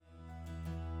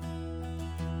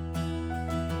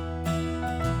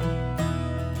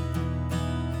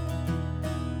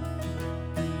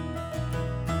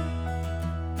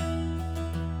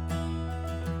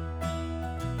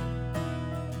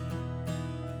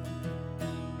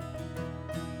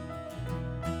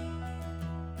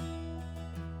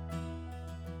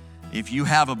If you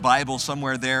have a Bible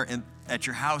somewhere there at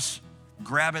your house,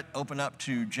 grab it, open up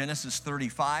to Genesis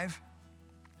 35.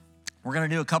 We're going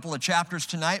to do a couple of chapters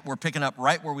tonight. We're picking up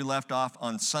right where we left off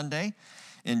on Sunday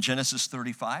in Genesis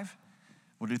 35.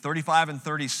 We'll do 35 and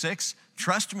 36.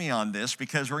 Trust me on this,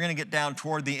 because we're going to get down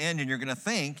toward the end and you're going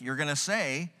to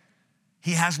say,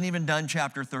 he hasn't even done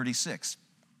chapter 36.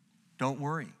 Don't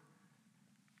worry.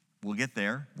 We'll get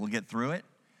there. We'll get through it.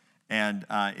 And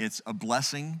it's a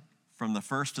blessing from the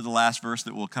first to the last verse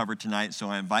that we'll cover tonight, so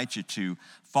I invite you to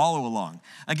follow along.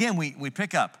 Again, we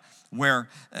pick up where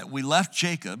we left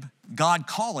Jacob, God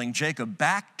calling Jacob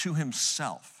back to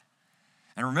himself.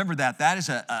 And remember that is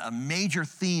a major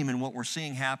theme in what we're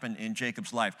seeing happen in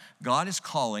Jacob's life. God is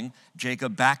calling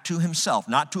Jacob back to himself,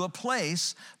 not to a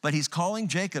place, but he's calling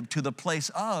Jacob to the place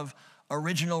of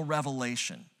original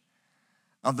revelation.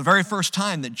 Of the very first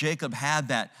time that Jacob had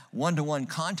that one-to-one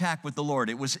contact with the Lord,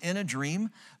 it was in a dream,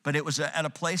 but it was at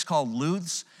a place called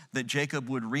Luz that Jacob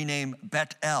would rename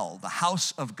Bet-El, the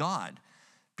house of God,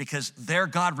 because there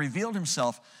God revealed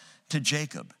himself to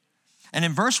Jacob. And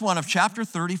in verse 1 of chapter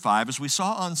 35, as we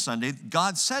saw on Sunday,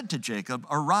 God said to Jacob,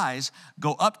 "Arise,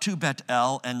 go up to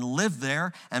Bet-El and live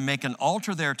there and make an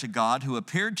altar there to God who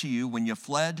appeared to you when you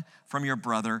fled from your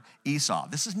brother Esau."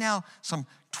 This is now some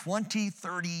 20,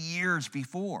 30 years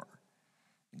before.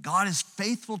 God is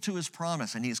faithful to his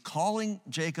promise, and he's calling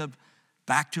Jacob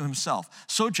back to himself.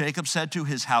 So Jacob said to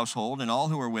his household and all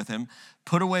who are with him,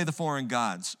 "Put away the foreign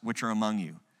gods which are among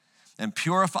you, and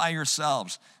purify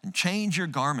yourselves, and change your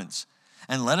garments,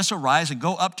 and let us arise and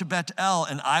go up to Bet-El,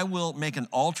 and I will make an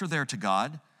altar there to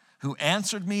God, who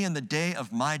answered me in the day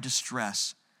of my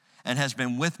distress, and has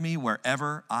been with me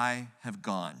wherever I have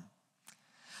gone."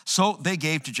 So they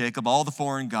gave to Jacob all the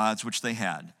foreign gods which they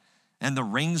had, and the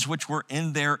rings which were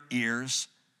in their ears,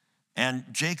 and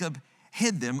Jacob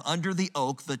hid them under the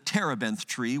oak, the terebinth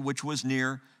tree, which was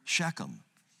near Shechem.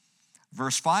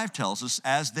 Verse 5 tells us,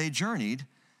 as they journeyed,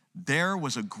 there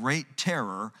was a great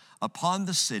terror upon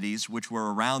the cities which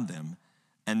were around them,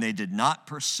 and they did not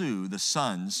pursue the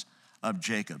sons of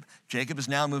Jacob. Jacob is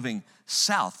now moving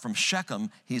south from Shechem.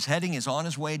 He's on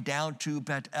his way down to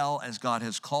Bet-El as God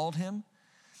has called him.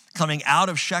 Coming out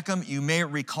of Shechem, you may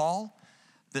recall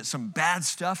that some bad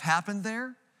stuff happened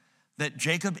there, that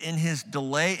Jacob, in his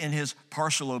delay, in his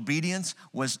partial obedience,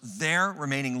 was there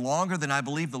remaining longer than I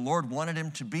believe the Lord wanted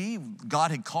him to be.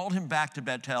 God had called him back to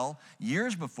Bet-El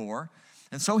years before,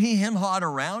 and so he him-hawed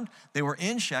around. They were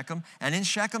in Shechem, and in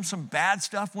Shechem some bad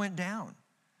stuff went down.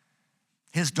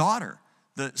 His daughter,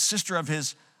 the sister of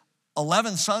his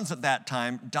 11 sons at that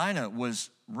time, Dinah, was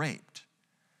raped.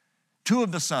 2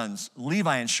 of the sons,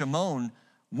 Levi and Shimon,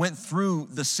 went through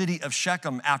the city of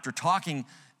Shechem after talking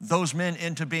those men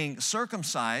into being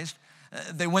circumcised.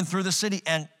 They went through the city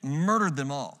and murdered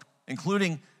them all,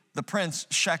 including the prince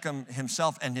Shechem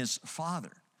himself and his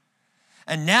father.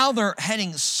 And now they're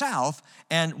heading south,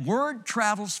 and word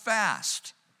travels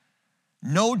fast.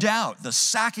 No doubt the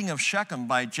sacking of Shechem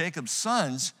by Jacob's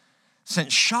sons sent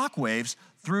shockwaves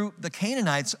through the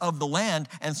Canaanites of the land,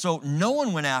 and so no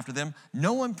one went after them,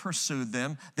 no one pursued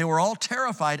them. They were all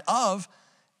terrified of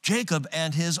Jacob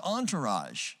and his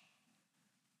entourage.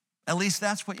 At least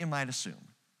that's what you might assume.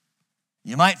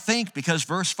 You might think, because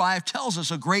verse 5 tells us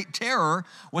a great terror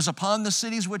was upon the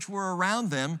cities which were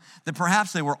around them, that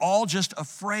perhaps they were all just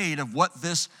afraid of what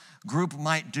this group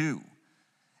might do.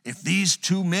 If these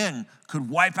 2 men could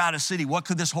wipe out a city, what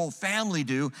could this whole family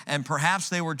do? And perhaps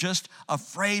they were just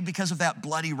afraid because of that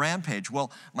bloody rampage.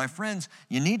 Well, my friends,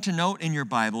 you need to note in your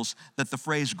Bibles that the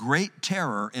phrase great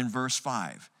terror in verse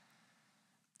 5,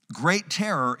 great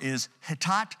terror is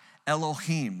Hitat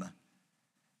Elohim.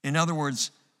 In other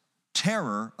words,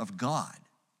 terror of God.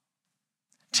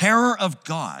 Terror of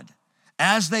God.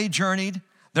 As they journeyed,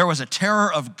 there was a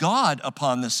terror of God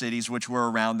upon the cities which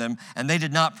were around them, and they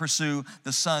did not pursue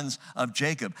the sons of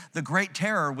Jacob. The great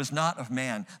terror was not of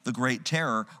man. The great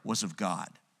terror was of God.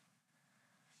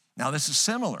 Now, this is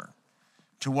similar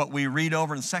to what we read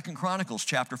over in 2 Chronicles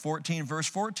chapter 14, verse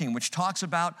 14, which talks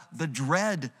about the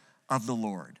dread of the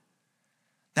Lord.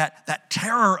 That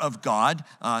terror of God,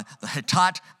 the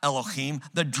Hitat Elohim,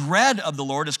 the dread of the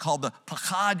Lord is called the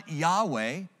Pachad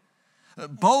Yahweh.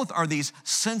 Both are this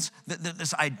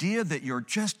idea that you're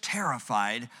just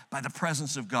terrified by the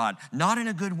presence of God, not in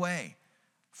a good way,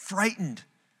 frightened,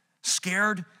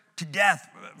 scared to death,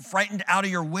 frightened out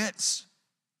of your wits,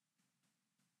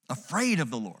 afraid of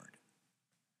the Lord.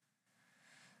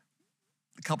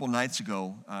 A couple nights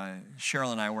ago,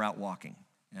 Cheryl and I were out walking.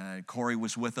 Corey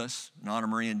was with us, and Anna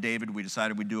Marie and David. We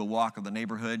decided we'd do a walk of the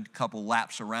neighborhood, a couple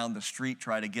laps around the street,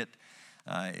 try to get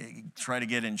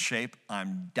in shape.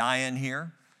 I'm dying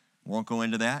here. Won't go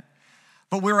into that.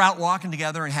 But we were out walking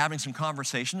together and having some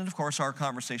conversation, and of course our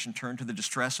conversation turned to the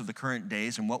distress of the current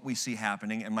days and what we see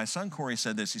happening. And my son Corey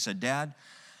said this, he said, "Dad,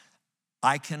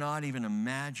 I cannot even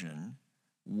imagine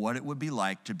what it would be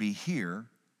like to be here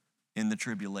in the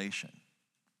tribulation.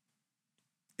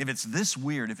 If it's this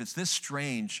weird, if it's this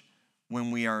strange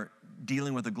when we are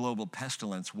dealing with a global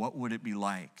pestilence, what would it be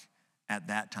like at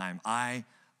that time? I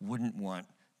wouldn't want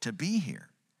to be here."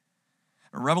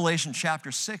 Revelation chapter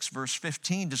 6, verse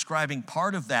 15, describing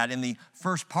part of that in the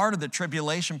first part of the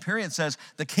tribulation period, says,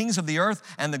 "The kings of the earth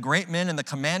and the great men and the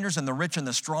commanders and the rich and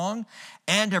the strong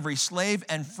and every slave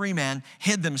and free man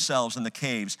hid themselves in the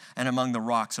caves and among the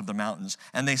rocks of the mountains.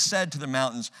 And they said to the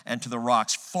mountains and to the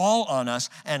rocks, 'Fall on us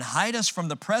and hide us from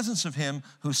the presence of him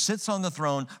who sits on the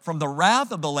throne, from the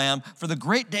wrath of the Lamb, for the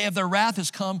great day of their wrath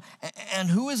is come, and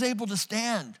who is able to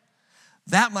stand?'"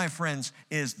 That, my friends,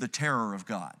 is the terror of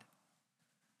God.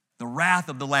 The wrath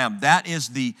of the Lamb. That is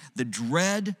the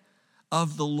dread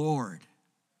of the Lord.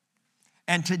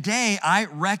 And today I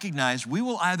recognize we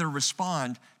will either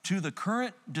respond to the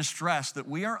current distress that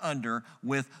we are under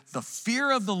with the fear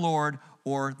of the Lord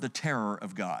or the terror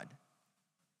of God.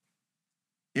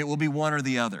 It will be one or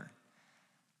the other.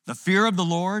 The fear of the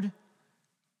Lord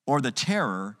or the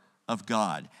terror of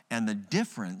God. And the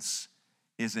difference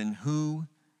is in who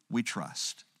we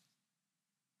trust.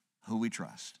 Who we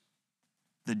trust.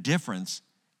 The difference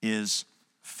is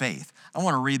faith. I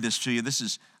want to read this to you. This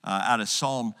is out of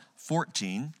Psalm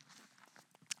 14.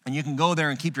 And you can go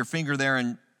there and keep your finger there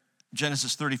in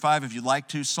Genesis 35 if you'd like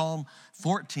to. Psalm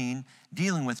 14,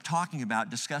 talking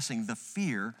about, discussing the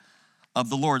fear of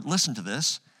the Lord. Listen to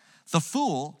this. "The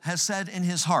fool has said in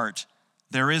his heart,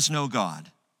 'There is no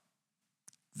God.'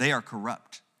 They are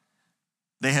corrupt.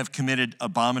 They have committed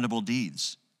abominable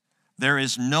deeds. There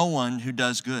is no one who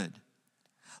does good.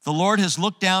 The Lord has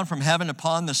looked down from heaven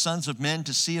upon the sons of men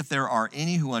to see if there are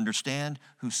any who understand,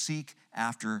 who seek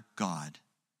after God.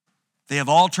 They have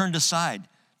all turned aside.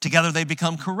 Together they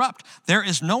become corrupt. There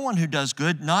is no one who does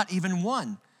good, not even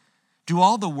one. Do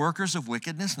all the workers of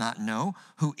wickedness not know,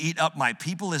 who eat up my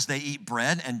people as they eat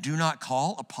bread and do not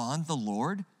call upon the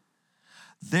Lord?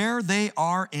 There they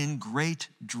are in great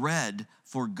dread,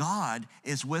 for God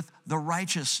is with the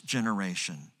righteous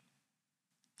generation.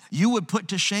 You would put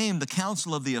to shame the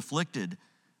counsel of the afflicted,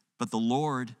 but the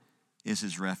Lord is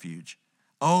his refuge.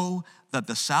 Oh, that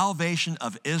the salvation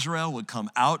of Israel would come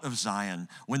out of Zion.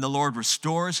 When the Lord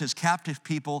restores his captive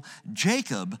people,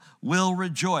 Jacob will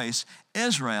rejoice.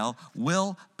 Israel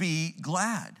will be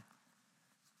glad."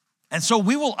 And so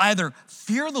we will either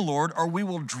fear the Lord or we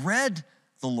will dread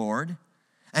the Lord.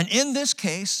 And in this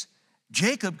case,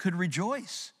 Jacob could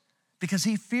rejoice because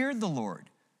he feared the Lord.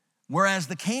 Whereas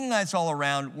the Canaanites all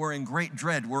around were in great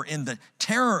dread, were in the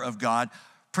terror of God,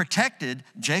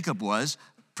 Jacob was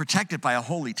protected by a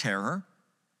holy terror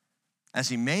as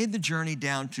he made the journey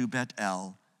down to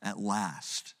Bethel at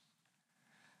last.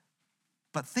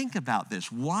 But think about this.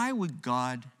 Why would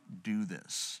God do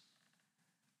this?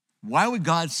 Why would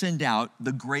God send out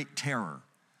the great terror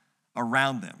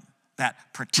around them?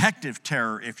 That protective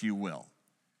terror, if you will.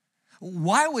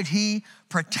 Why would he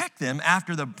protect them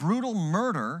after the brutal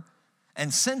murder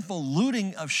and sinful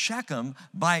looting of Shechem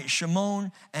by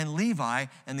Shimon and Levi?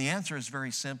 And the answer is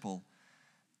very simple.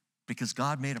 Because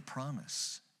God made a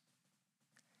promise.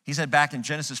 He said back in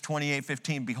Genesis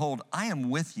 28:15, "Behold, I am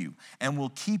with you and will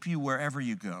keep you wherever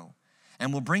you go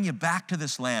and will bring you back to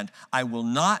this land. I will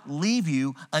not leave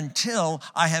you until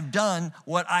I have done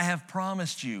what I have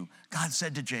promised you." God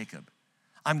said to Jacob,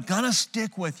 "I'm going to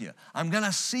stick with you. I'm going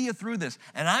to see you through this,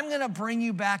 and I'm going to bring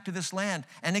you back to this land."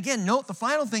 And again, note the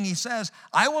final thing he says,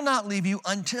 "I will not leave you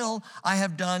until I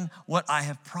have done what I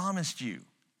have promised you."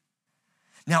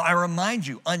 Now, I remind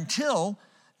you, until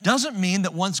doesn't mean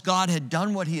that once God had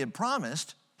done what he had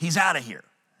promised, he's out of here.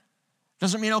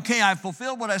 Doesn't mean, okay, I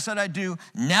fulfilled what I said I'd do.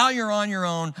 Now you're on your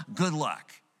own. Good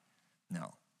luck.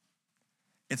 No.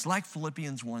 It's like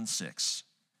Philippians 1:6.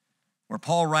 Where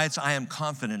Paul writes, "I am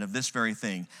confident of this very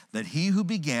thing, that he who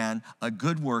began a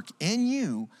good work in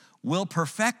you will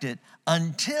perfect it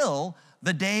until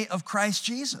the day of Christ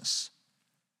Jesus."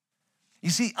 You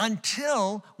see,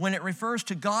 until, when it refers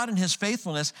to God and his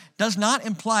faithfulness, does not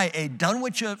imply a done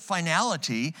with you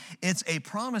finality. It's a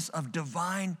promise of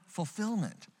divine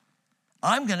fulfillment.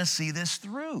 I'm going to see this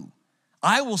through.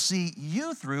 I will see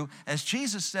you through. As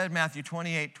Jesus said, Matthew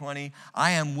 28:20, "I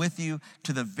am with you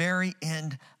to the very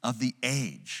end of the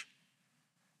age."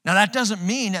 Now, that doesn't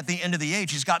mean at the end of the age,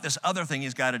 he's got this other thing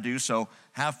he's got to do, so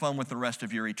have fun with the rest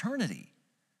of your eternity.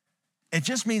 It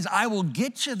just means I will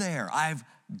get you there. I've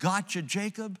got you,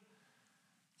 Jacob.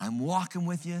 I'm walking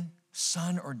with you.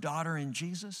 son or daughter in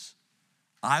Jesus,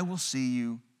 I will see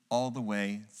you all the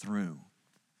way through.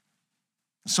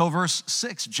 So verse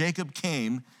 6, Jacob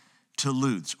came to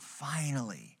Luz.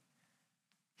 Finally,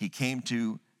 he came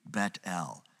to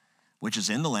Bethel, which is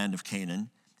in the land of Canaan,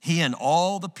 he and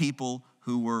all the people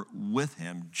who were with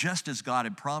him, just as God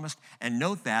had promised. And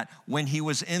note that when he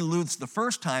was in Luz the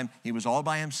first time, he was all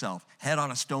by himself, head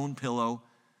on a stone pillow,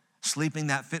 sleeping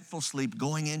that fitful sleep,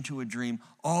 going into a dream,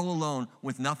 all alone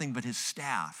with nothing but his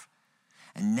staff.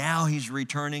 And now he's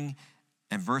returning,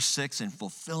 and verse 6, in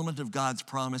fulfillment of God's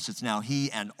promise, it's now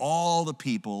he and all the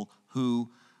people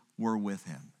who were with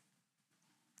him.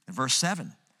 And verse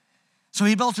 7, so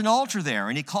he built an altar there,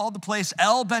 and he called the place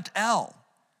El Bet-El,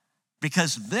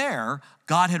 because there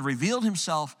God had revealed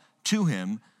himself to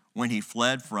him when he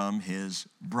fled from his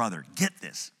brother. Get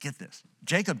this.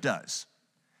 Jacob does.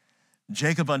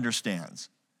 Jacob understands.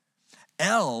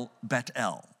 El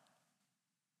Bet-El.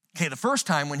 Okay, the first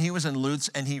time when he was in Luz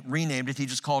and he renamed it, he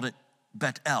just called it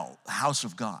Bet-El, the house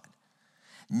of God.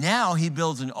 Now he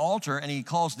builds an altar and he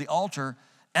calls the altar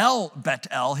El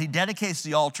Bet-El. He dedicates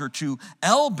the altar to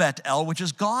El Bet-El, which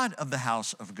is God of the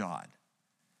house of God.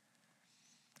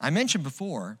 I mentioned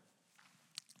before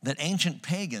that ancient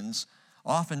pagans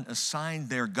often assigned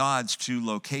their gods to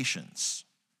locations,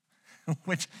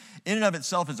 which in and of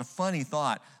itself is a funny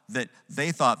thought that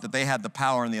they thought that they had the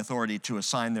power and the authority to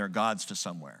assign their gods to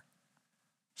somewhere.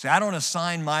 See, I don't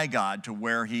assign my God to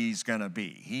where he's going to be.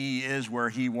 He is where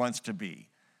he wants to be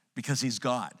because he's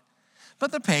God.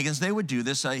 But the pagans, they would do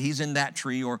this. He's in that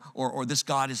tree, or this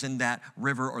God is in that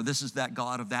river, or this is that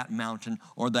God of that mountain,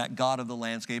 or that God of the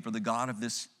landscape, or the God of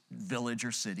this village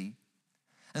or city.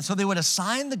 And so they would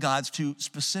assign the gods to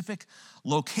specific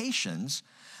locations.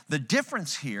 The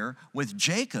difference here with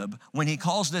Jacob, when he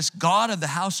calls this God of the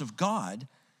house of God,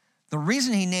 the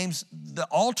reason he names the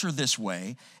altar this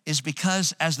way is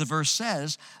because, as the verse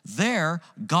says, there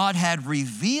God had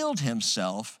revealed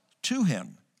himself to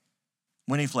him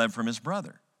when he fled from his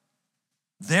brother.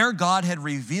 There God had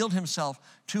revealed himself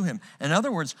to him. In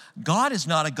other words, God is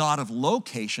not a God of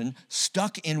location,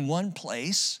 stuck in one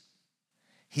place.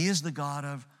 He is the God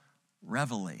of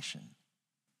revelation,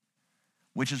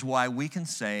 which is why we can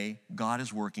say God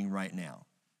is working right now.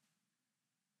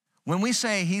 When we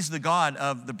say he's the God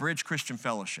of the Bridge Christian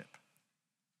Fellowship,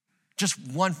 just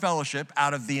one fellowship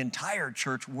out of the entire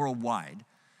church worldwide,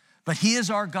 but he is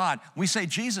our God. We say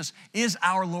Jesus is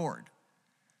our Lord.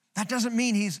 That doesn't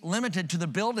mean he's limited to the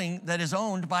building that is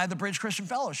owned by the Bridge Christian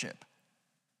Fellowship.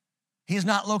 He's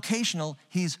not locational,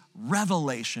 he's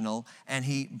revelational, and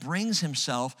he brings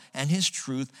himself and his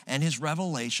truth and his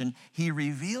revelation. He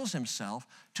reveals himself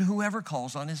to whoever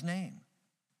calls on his name.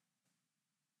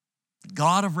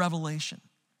 God of revelation.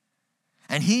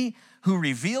 And he who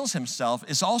reveals himself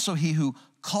is also he who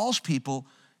calls people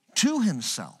to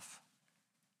himself,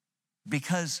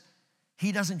 because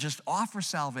he doesn't just offer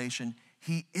salvation,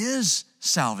 he is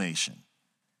salvation.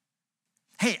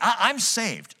 Hey, I'm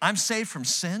saved. I'm saved from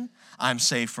sin. I'm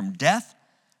saved from death.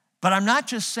 But I'm not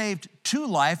just saved to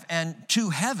life and to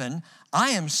heaven. I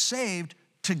am saved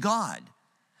to God.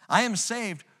 I am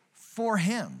saved for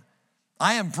him.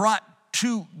 I am brought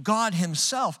to God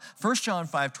himself. 1 John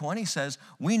 5:20 says,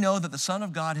 we know that the Son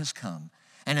of God has come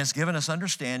and has given us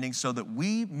understanding so that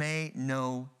we may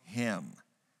know him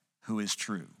who is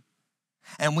true.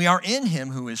 And we are in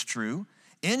him who is true,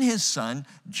 in his Son,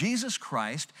 Jesus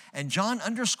Christ. And John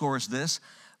underscores this.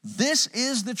 This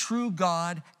is the true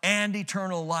God and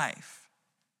eternal life.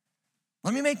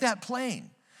 Let me make that plain.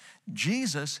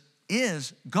 Jesus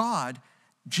is God.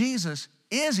 Jesus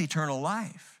is eternal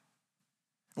life.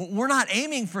 We're not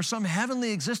aiming for some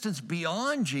heavenly existence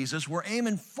beyond Jesus. We're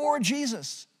aiming for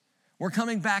Jesus. We're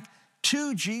coming back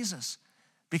to Jesus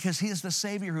because he is the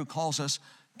Savior who calls us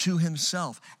to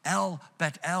himself. El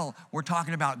Bet-El, we're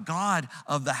talking about God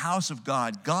of the house of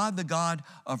God, God the God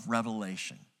of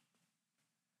revelation.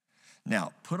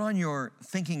 Now, put on your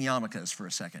thinking yarmulkes for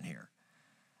a second here.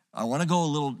 I want to go a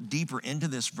little deeper into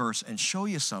this verse and show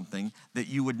you something that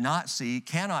you would not see,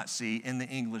 cannot see in the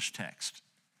English text.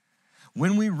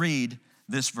 When we read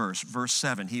this verse, verse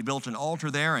 7, he built an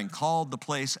altar there and called the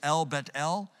place El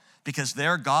Bet-El, because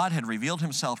there God had revealed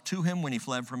himself to him when he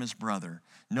fled from his brother.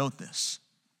 Note this.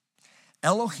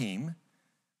 Elohim,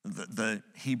 the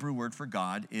Hebrew word for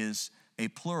God, is a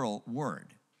plural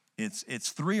word. It's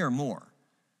three or more.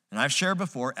 And I've shared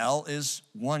before, El is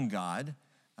one God,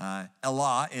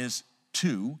 Elah is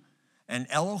two, and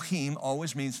Elohim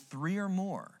always means three or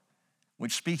more,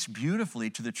 which speaks beautifully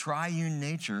to the triune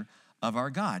nature of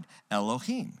our God,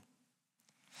 Elohim.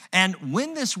 And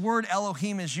when this word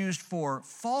Elohim is used for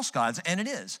false gods, and it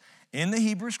is, In the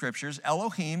Hebrew scriptures,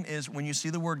 Elohim is, when you see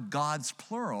the word gods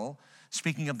plural,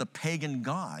 speaking of the pagan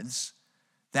gods,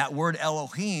 that word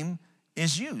Elohim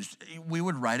is used. We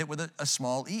would write it with a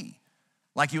small e,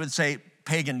 like you would say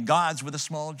pagan gods with a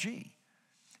small g.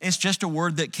 It's just a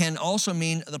word that can also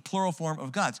mean the plural form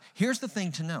of gods. Here's the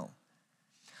thing to know.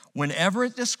 Whenever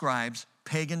it describes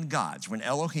pagan gods, when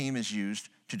Elohim is used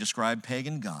to describe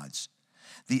pagan gods,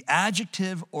 the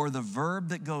adjective or the verb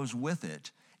that goes with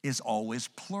it is always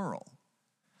plural.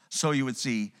 So you would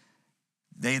see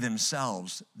they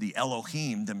themselves, the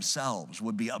Elohim themselves,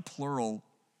 would be a plural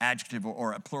adjective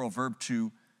or a plural verb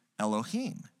to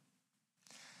Elohim.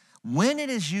 When it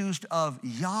is used of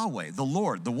Yahweh, the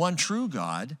Lord, the one true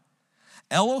God,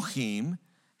 Elohim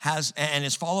has, and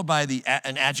is followed by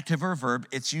an adjective or a verb,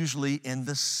 it's usually in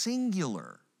the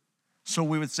singular. So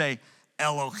we would say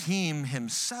Elohim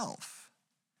himself.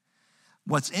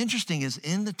 What's interesting is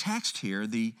in the text here,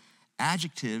 the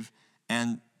adjective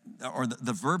or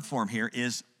the verb form here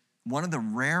is one of the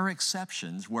rare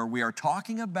exceptions where we are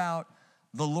talking about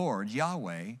the Lord,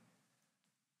 Yahweh,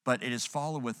 but it is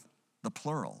followed with the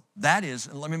plural. That is,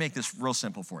 and let me make this real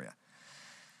simple for you.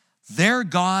 Their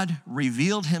God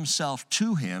revealed himself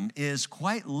to him is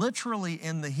quite literally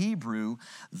in the Hebrew,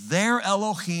 their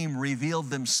Elohim revealed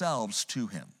themselves to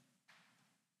him.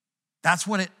 That's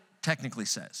what it technically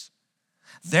says.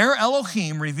 Their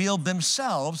Elohim revealed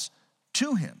themselves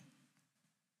to him.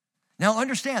 Now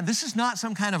understand, this is not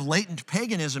some kind of latent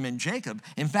paganism in Jacob.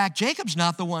 In fact, Jacob's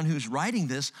not the one who's writing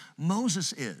this,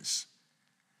 Moses is.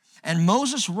 And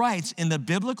Moses writes in the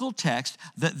biblical text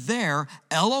that their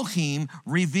Elohim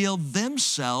revealed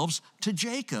themselves to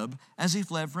Jacob as he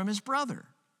fled from his brother.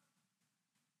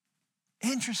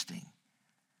 Interesting.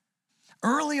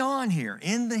 Early on here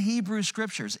in the Hebrew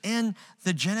scriptures, in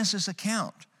the Genesis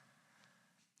account,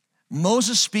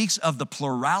 Moses speaks of the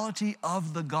plurality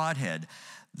of the Godhead.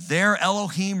 Their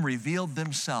Elohim revealed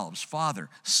themselves, Father,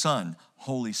 Son,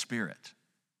 Holy Spirit.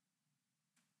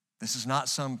 This is not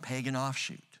some pagan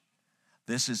offshoot.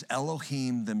 This is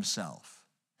Elohim themselves.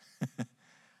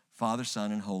 Father,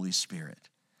 Son, and Holy Spirit.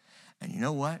 And you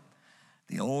know what?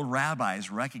 The old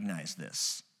rabbis recognize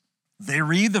this. They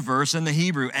read the verse in the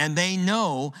Hebrew and they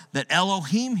know that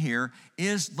Elohim here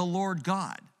is the Lord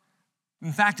God.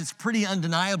 In fact, it's pretty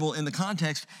undeniable in the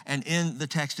context and in the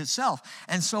text itself.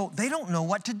 And so they don't know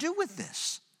what to do with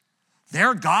this.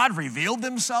 Their God revealed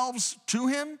themselves to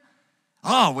him.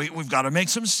 Oh, we've got to make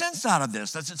some sense out of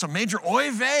this. It's a major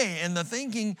oy vey in the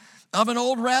thinking of an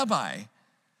old rabbi.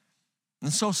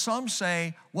 And so some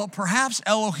say, well, perhaps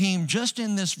Elohim just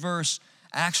in this verse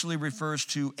actually refers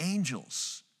to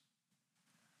angels.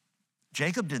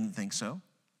 Jacob didn't think so.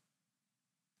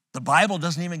 The Bible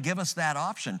doesn't even give us that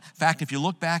option. In fact, if you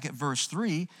look back at verse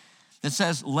 3, it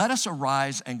says, let us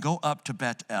arise and go up to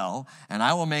Bethel, and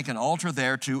I will make an altar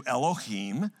there to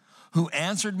Elohim, who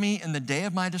answered me in the day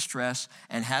of my distress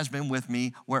and has been with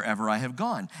me wherever I have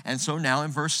gone. And so now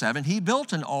in verse 7, he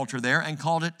built an altar there and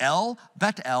called it El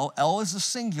Bethel. El is the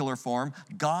singular form,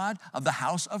 God of the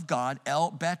house of God,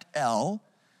 El Bethel.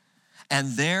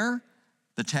 And there,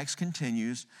 the text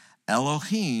continues,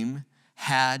 Elohim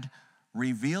had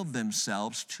revealed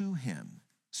themselves to him.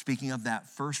 Speaking of that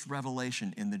first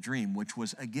revelation in the dream, which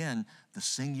was, again, the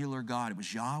singular God. It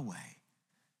was Yahweh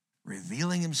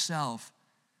revealing himself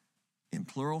in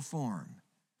plural form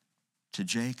to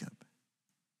Jacob.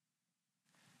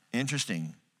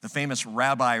 Interesting, the famous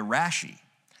Rabbi Rashi,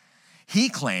 he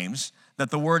claims that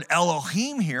the word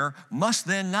Elohim here must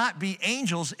then not be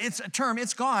angels. It's a term,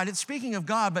 it's God, it's speaking of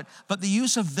God, but the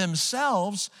use of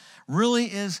themselves really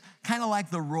is kind of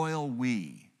like the royal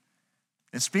we.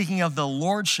 It's speaking of the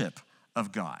lordship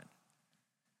of God.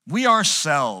 We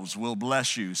ourselves will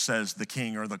bless you, says the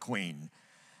king or the queen.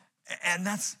 And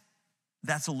that's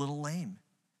a little lame.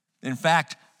 In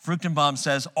fact, Fruchtenbaum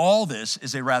says all this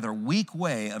is a rather weak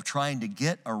way of trying to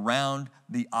get around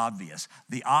the obvious.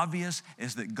 The obvious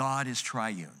is that God is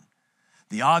triune.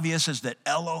 The obvious is that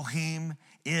Elohim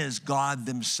is God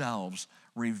themselves,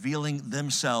 revealing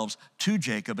themselves to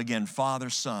Jacob, again, Father,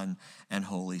 Son, and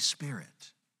Holy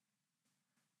Spirit.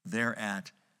 They're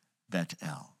at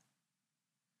Bethel.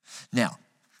 Now,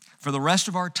 for the rest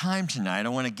of our time tonight, I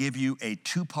want to give you a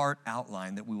two-part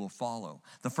outline that we will follow.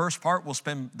 The first part will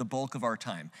spend the bulk of our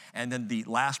time, and then the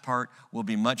last part will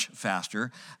be much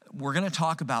faster. We're going to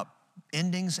talk about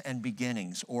endings and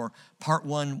beginnings, or part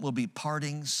one will be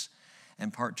partings,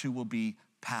 and part two will be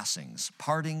passings.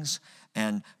 Partings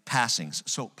and passings.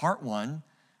 So part one,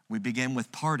 we begin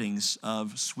with partings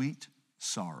of sweet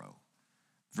sorrow.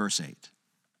 Verse 8.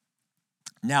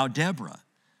 Now Deborah,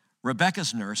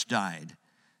 Rebekah's nurse, died,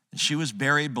 And she was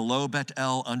buried below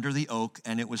Bethel under the oak,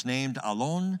 and it was named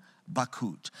Alon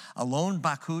Bakut. Alon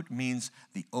Bakut means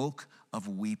the oak of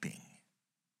weeping.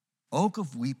 Oak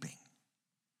of weeping.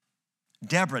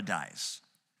 Deborah dies.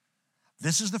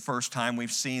 This is the first time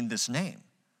we've seen this name.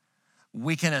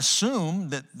 We can assume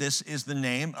that this is the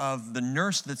name of the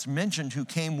nurse that's mentioned who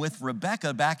came with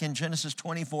Rebekah back in Genesis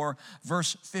 24,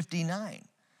 verse 59.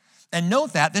 And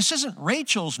note that this isn't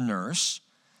Rachel's nurse.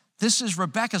 This is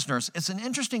Rebekah's nurse. It's an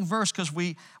interesting verse because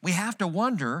we have to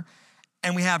wonder,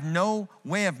 and we have no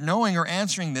way of knowing or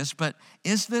answering this, but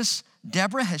is this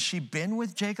Deborah? Has she been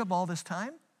with Jacob all this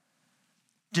time?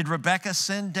 Did Rebekah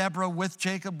send Deborah with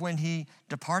Jacob when he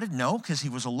departed? No, because he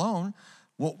was alone.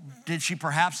 Well, did she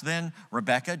perhaps then,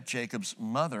 Rebekah, Jacob's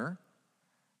mother,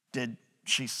 did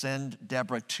she send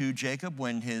Deborah to Jacob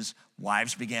when his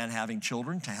wives began having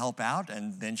children to help out,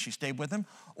 and then she stayed with him?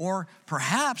 Or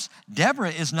perhaps Deborah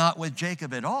is not with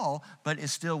Jacob at all, but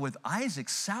is still with Isaac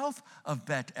south of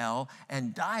Bethel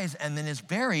and dies and then is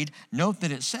buried. Note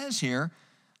that it says here,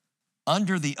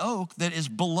 under the oak that is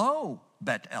below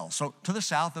Bethel, so to the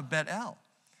south of Bethel.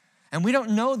 And we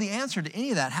don't know the answer to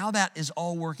any of that, how that is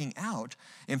all working out.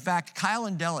 In fact, Kyle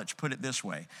and Delich put it this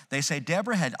way. They say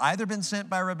Deborah had either been sent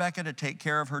by Rebekah to take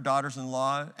care of her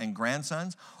daughters-in-law and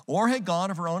grandsons, or had gone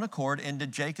of her own accord into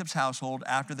Jacob's household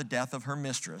after the death of her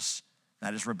mistress.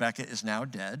 That is, Rebekah is now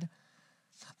dead.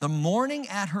 The mourning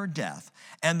at her death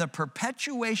and the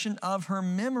perpetuation of her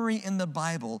memory in the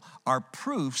Bible are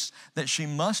proofs that she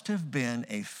must have been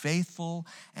a faithful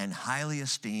and highly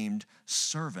esteemed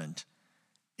servant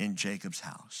in Jacob's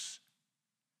house.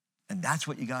 And that's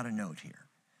what you got to note here,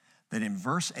 that in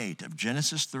verse 8 of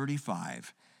Genesis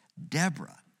 35,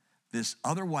 Deborah, this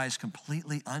otherwise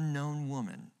completely unknown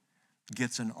woman,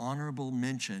 gets an honorable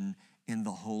mention in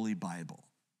the Holy Bible.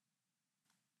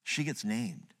 She gets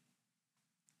named.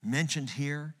 Mentioned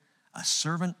here, a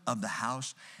servant of the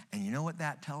house. And you know what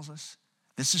that tells us?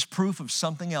 This is proof of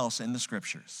something else in the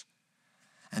scriptures.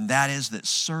 And that is that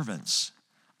servants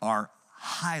are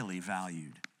highly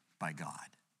valued by God.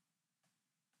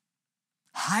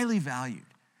 Highly valued.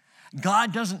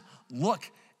 God doesn't look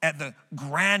at the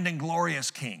grand and glorious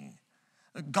king.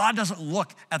 God doesn't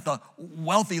look at the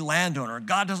wealthy landowner.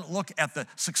 God doesn't look at the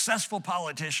successful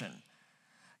politician.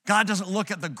 God doesn't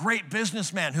look at the great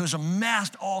businessman who's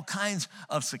amassed all kinds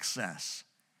of success.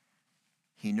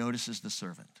 He notices the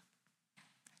servant.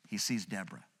 He sees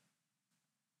Deborah,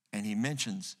 and he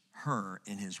mentions her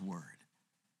in his word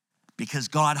because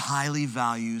God highly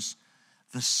values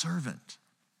the servant.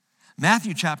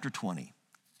 Matthew chapter 20.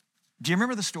 Do you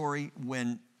remember the story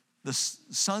when the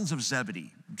sons of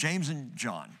Zebedee, James and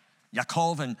John,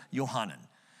 Yaakov and Johanan,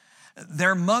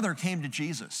 their mother came to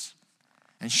Jesus,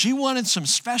 and she wanted some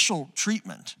special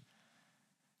treatment.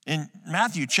 In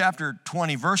Matthew chapter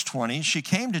 20, verse 20, she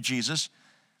came to Jesus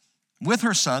with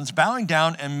her sons, bowing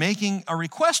down and making a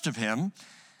request of him.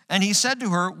 And he said to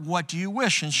her, "What do you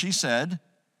wish?" And she said,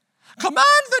 "Command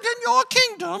that in your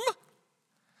kingdom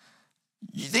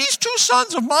these two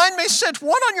sons of mine may sit,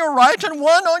 one on your right and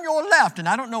one on your left." And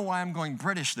I don't know why I'm going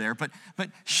British there, but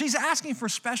she's asking for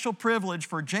special privilege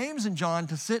for James and John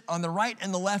to sit on the right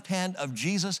and the left hand of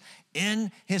Jesus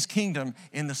in his kingdom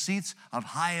in the seats of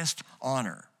highest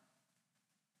honor.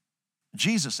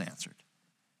 Jesus answered,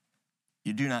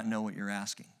 "You do not know what you're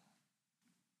asking.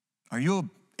 Are you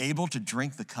able to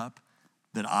drink the cup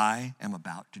that I am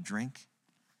about to drink?"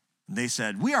 And they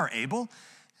said, "We are able."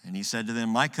 And he said to them,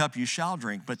 "My cup you shall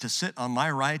drink, but to sit on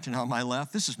my right and on my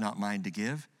left, this is not mine to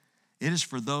give. It is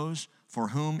for those for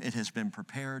whom it has been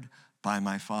prepared by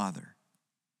my Father."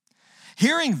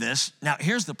 Hearing this, now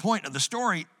here's the point of the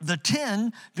story, the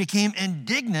 10 became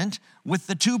indignant with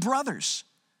the two brothers.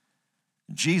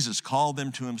 Jesus called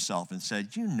them to himself and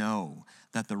said, "You know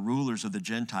that the rulers of the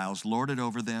Gentiles lord it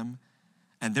over them,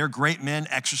 and their great men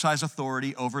exercise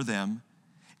authority over them.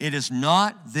 It is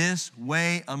not this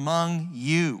way among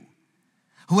you.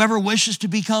 Whoever wishes to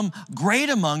become great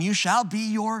among you shall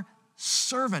be your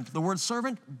servant." The word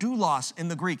servant, doulos in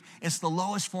the Greek. It's the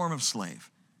lowest form of slave.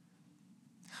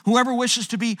 "Whoever wishes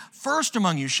to be first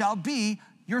among you shall be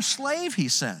your slave," he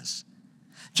says.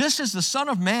 "Just as the Son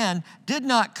of Man did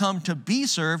not come to be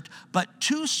served, but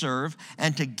to serve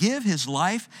and to give his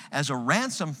life as a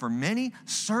ransom for many."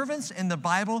 Servants in the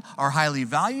Bible are highly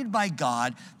valued by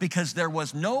God because there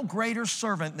was no greater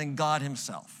servant than God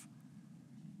himself.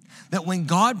 That when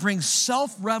God brings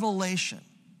self-revelation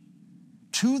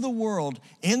to the world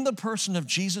in the person of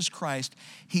Jesus Christ,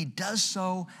 he does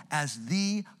so as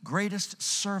the greatest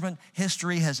servant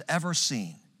history has ever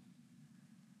seen.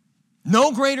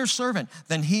 No greater servant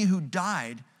than he who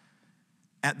died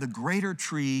at the greater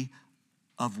tree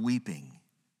of weeping.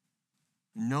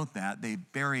 Note that they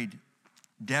buried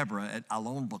Deborah at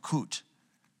Alon Bakut,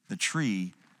 the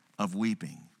tree of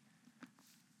weeping.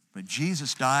 But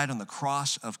Jesus died on the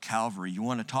cross of Calvary. You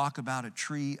want to talk about a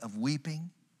tree of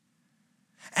weeping?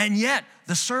 And yet,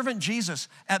 the servant Jesus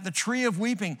at the tree of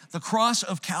weeping, the cross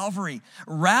of Calvary,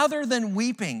 rather than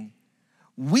weeping,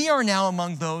 we are now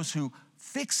among those who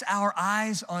fix our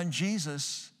eyes on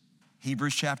Jesus.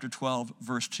 Hebrews chapter 12,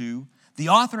 verse 2. The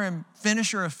author and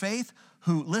finisher of faith,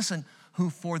 who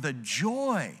for the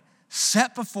joy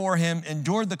set before him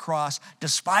endured the cross,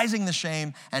 despising the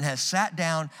shame, and has sat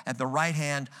down at the right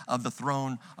hand of the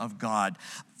throne of God.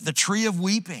 The tree of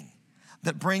weeping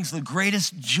that brings the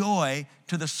greatest joy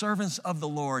to the servants of the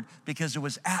Lord, because it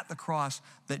was at the cross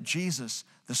that Jesus,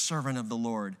 the servant of the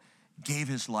Lord, gave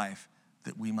his life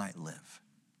that we might live.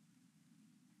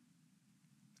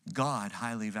 God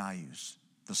highly values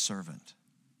the servant.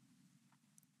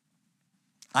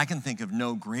 I can think of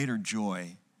no greater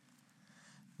joy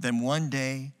than one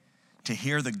day to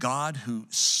hear the God who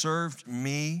served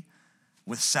me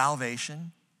with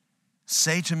salvation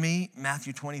say to me,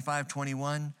 Matthew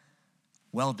 25:21,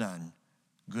 well done,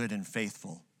 good and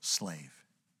faithful slave.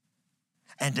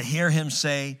 And to hear him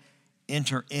say,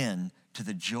 enter in to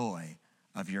the joy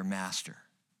of your master.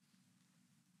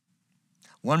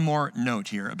 One more note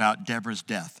here about Deborah's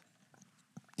death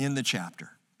in the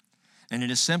chapter. And it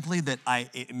is simply that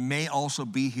it may also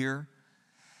be here,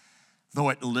 though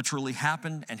it literally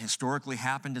happened and historically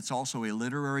happened, it's also a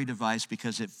literary device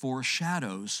because it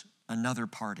foreshadows another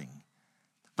parting.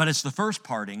 But it's the first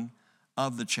parting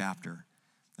of the chapter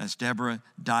as Deborah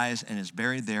dies and is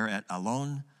buried there at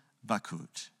Alon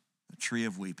Bakut, the tree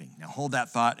of weeping. Now hold that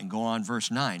thought and go on,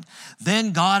 verse 9.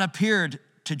 Then God appeared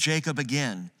to Jacob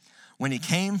again when he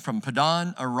came from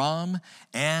Padan Aram,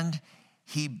 and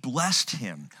he blessed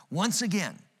him once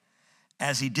again,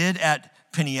 as he did at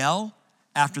Peniel.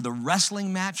 After the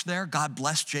wrestling match there, God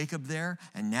blessed Jacob there,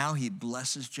 and now he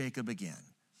blesses Jacob again.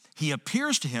 He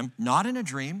appears to him, not in a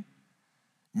dream,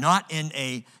 not in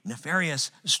a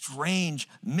nefarious, strange,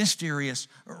 mysterious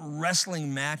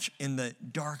wrestling match in the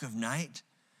dark of night,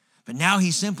 but now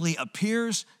he simply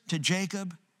appears to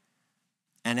Jacob,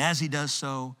 and as he does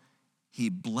so, he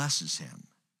blesses him.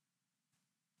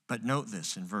 But note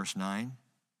this in verse 9.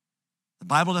 The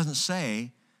Bible doesn't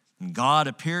say, God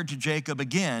appeared to Jacob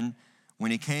again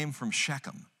when he came from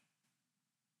Shechem.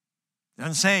 It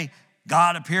doesn't say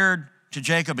God appeared to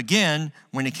Jacob again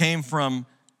when he came from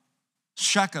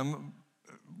Shechem,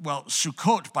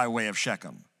 Sukkot by way of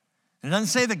Shechem. It doesn't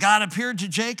say that God appeared to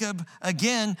Jacob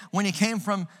again when he came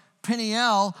from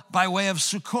Peniel by way of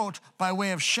Sukkot, by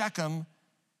way of Shechem.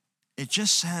 It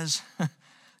just says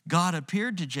God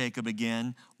appeared to Jacob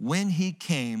again when he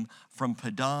came from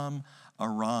Padan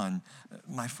Aram.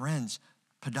 My friends,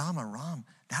 Padan Aram,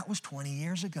 that was 20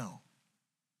 years ago.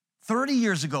 30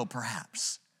 years ago,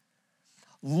 perhaps.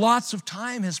 Lots of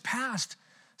time has passed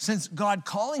since God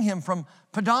calling him from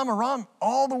Padan Aram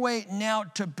all the way now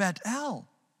to Bethel.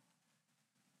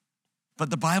 But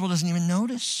the Bible doesn't even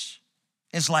notice.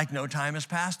 It's like no time has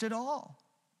passed at all.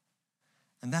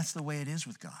 And that's the way it is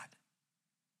with God.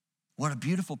 What a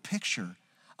beautiful picture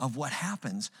of what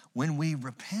happens when we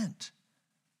repent.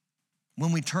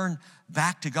 When we turn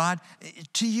back to God.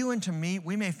 To you and to me,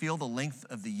 we may feel the length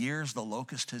of the years the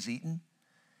locust has eaten.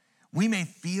 We may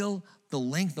feel the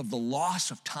length of the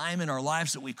loss of time in our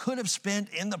lives that we could have spent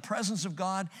in the presence of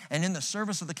God and in the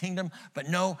service of the kingdom. But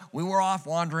no, we were off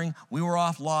wandering. We were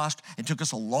off lost. It took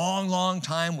us a long, long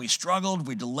time. We struggled,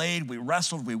 we delayed, we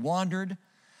wrestled, we wandered.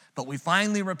 But we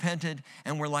finally repented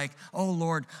and we're like, oh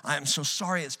Lord, I'm so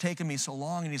sorry it's taken me so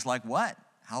long. And he's like, what?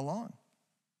 How long?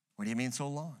 What do you mean so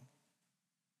long?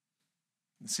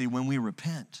 See, when we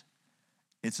repent,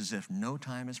 it's as if no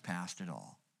time has passed at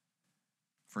all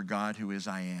for God who is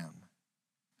I am.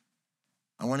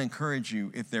 I want to encourage you,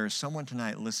 if there is someone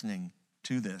tonight listening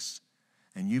to this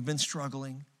and you've been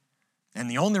struggling,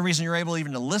 and the only reason you're able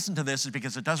even to listen to this is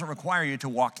because it doesn't require you to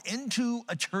walk into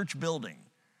a church building,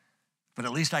 but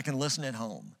at least I can listen at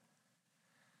home.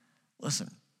 Listen,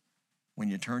 when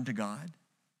you turn to God,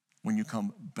 when you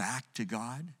come back to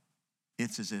God,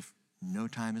 it's as if no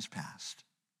time has passed.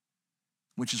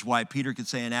 Which is why Peter could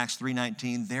say in Acts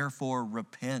 3:19, therefore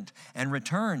repent and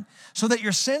return so that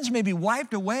your sins may be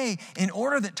wiped away in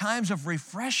order that times of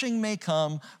refreshing may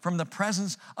come from the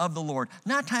presence of the Lord.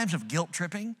 Not times of guilt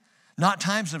tripping, not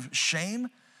times of shame,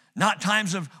 not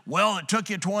times of, well, it took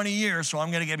you 20 years, so I'm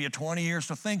going to give you 20 years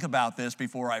to think about this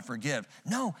before I forgive.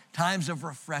 No, times of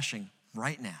refreshing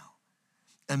right now,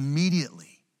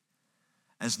 immediately,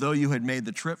 as though you had made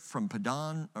the trip from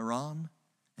Padan Aram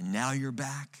and now you're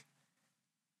back.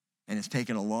 And it's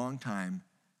taken a long time,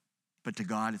 but to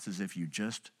God, it's as if you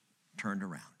just turned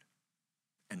around.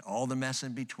 And all the mess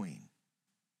in between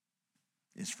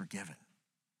is forgiven.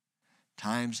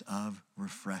 Times of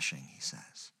refreshing, he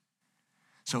says.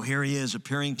 So here he is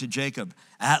appearing to Jacob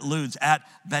at Luz, at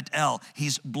Bethel.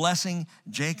 He's blessing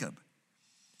Jacob.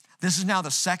 This is now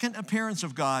the second appearance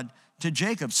of God to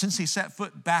Jacob since he set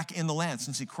foot back in the land,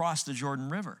 since he crossed the Jordan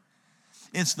River.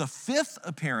 It's the fifth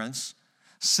appearance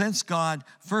since God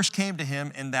first came to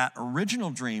him in that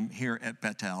original dream here at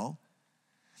Bethel.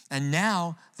 And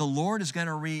now the Lord is going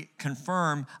to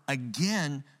reconfirm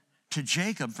again to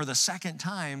Jacob for the second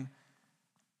time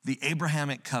the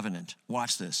Abrahamic covenant.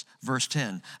 Watch this, verse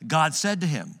 10. God said to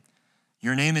him,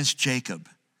 "Your name is Jacob.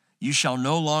 You shall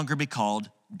no longer be called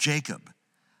Jacob,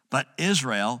 but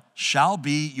Israel shall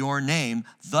be your name."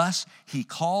 Thus he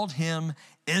called him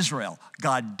Israel.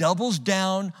 God doubles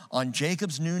down on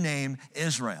Jacob's new name,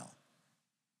 Israel.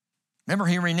 Remember,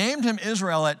 he renamed him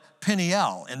Israel at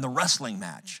Peniel in the wrestling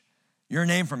match. Your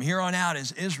name from here on out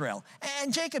is Israel.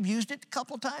 And Jacob used it a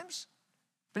couple times,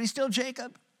 but he's still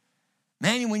Jacob.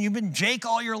 Man, when you've been Jake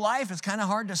all your life, it's kind of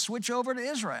hard to switch over to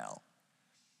Israel.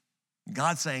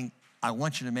 God's saying, I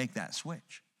want you to make that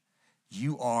switch.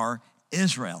 You are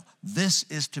Israel. This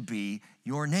is to be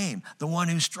your name. The one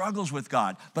who struggles with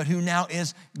God, but who now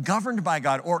is governed by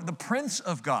God, or the Prince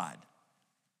of God.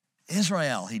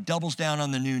 Israel, he doubles down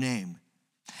on the new name.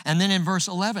 And then in verse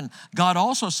 11, God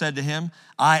also said to him,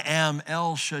 I am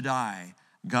El Shaddai,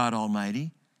 God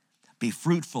Almighty. Be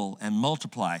fruitful and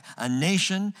multiply. A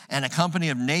nation and a company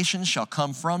of nations shall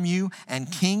come from you,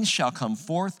 and kings shall come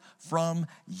forth from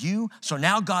you. So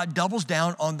now God doubles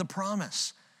down on the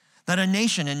promise that a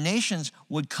nation and nations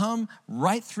would come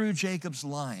right through Jacob's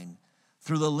line,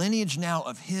 through the lineage now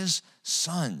of his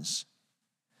sons.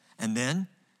 And then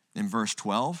in verse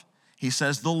 12, he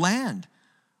says, the land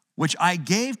which I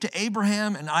gave to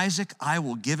Abraham and Isaac, I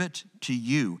will give it to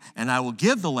you. And I will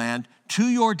give the land to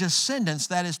your descendants,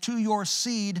 that is, to your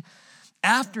seed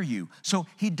after you. So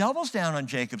he doubles down on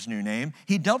Jacob's new name.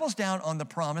 He doubles down on the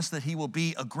promise that he will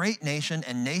be a great nation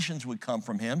and nations would come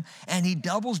from him. And he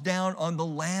doubles down on the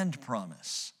land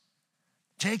promise.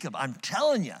 Jacob, I'm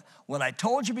telling you what I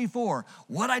told you before,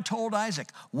 what I told Isaac,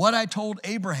 what I told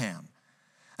Abraham.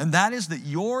 And that is that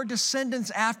your descendants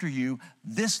after you,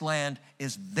 this land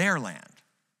is their land.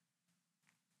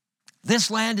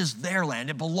 This land is their land.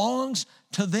 It belongs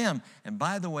to them. And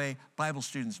by the way, Bible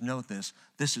students note this.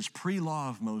 This is pre-law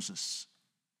of Moses.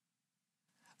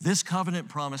 This covenant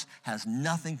promise has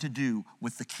nothing to do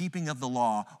with the keeping of the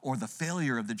law or the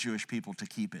failure of the Jewish people to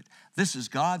keep it. This is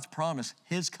God's promise,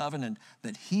 his covenant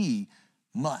that he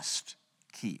must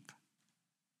keep.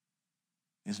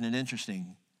 Isn't it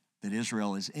interesting that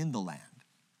Israel is in the land,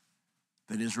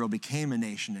 that Israel became a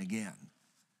nation again,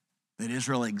 that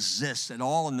Israel exists at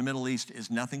all in the Middle East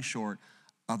is nothing short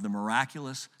of the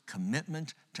miraculous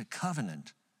commitment to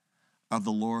covenant of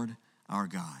the Lord our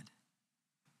God.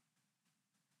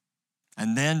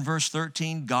 And then verse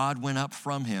 13, God went up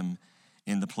from him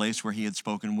in the place where he had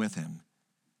spoken with him.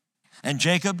 And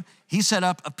Jacob, he set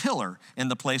up a pillar in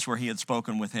the place where he had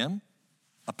spoken with him,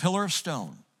 a pillar of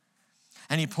stone.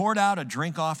 And he poured out a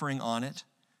drink offering on it.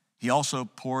 He also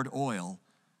poured oil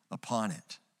upon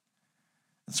it.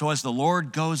 And so as the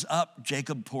Lord goes up,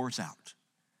 Jacob pours out.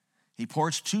 He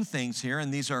pours two things here,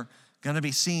 and these are going to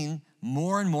be seen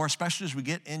more and more, especially as we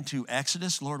get into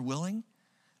Exodus, Lord willing.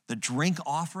 The drink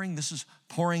offering, this is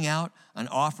pouring out an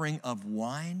offering of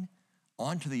wine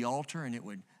onto the altar, and it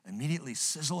would immediately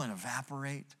sizzle and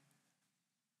evaporate.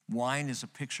 Wine is a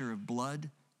picture of blood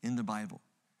in the Bible.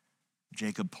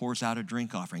 Jacob pours out a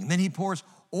drink offering. And then he pours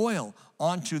oil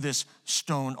onto this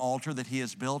stone altar that he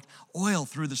has built. Oil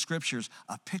through the scriptures,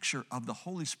 a picture of the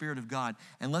Holy Spirit of God.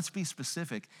 And let's be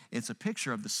specific, it's a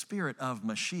picture of the Spirit of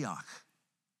Mashiach,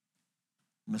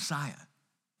 Messiah,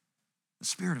 the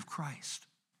Spirit of Christ.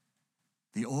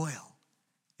 The oil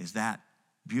is that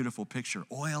beautiful picture.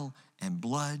 Oil and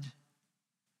blood,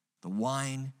 the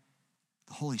wine,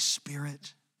 the Holy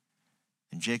Spirit.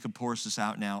 And Jacob pours this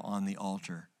out now on the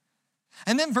altar.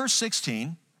 And then verse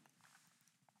 16,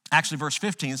 actually verse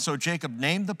 15, so Jacob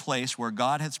named the place where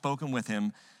God had spoken with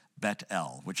him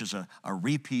Bethel, which is a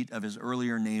repeat of his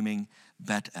earlier naming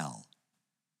Bethel.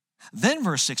 Then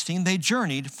verse 16, they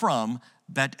journeyed from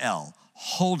Bethel.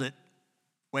 Hold it.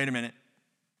 Wait a minute.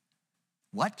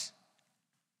 What?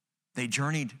 They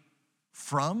journeyed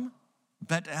from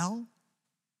Bethel?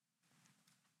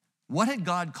 What had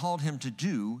God called him to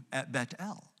do at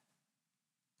Bethel?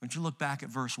 Why don't you look back at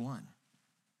verse 1?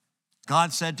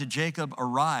 God said to Jacob,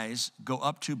 arise, go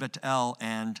up to Bethel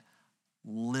and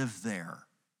live there.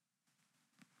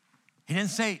 He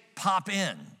didn't say pop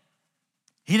in.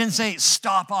 He didn't say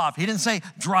stop off. He didn't say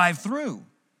drive through.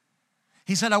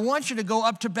 He said, I want you to go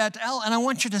up to Bethel and I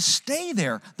want you to stay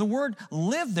there. The word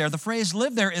live there, the phrase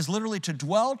live there is literally to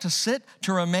dwell, to sit,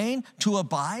 to remain, to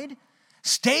abide.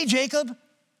 Stay, Jacob.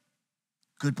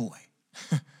 Good boy.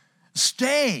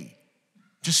 Stay.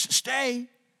 Just stay.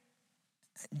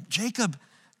 Jacob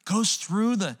goes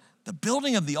through the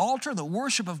building of the altar, the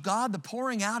worship of God, the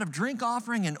pouring out of drink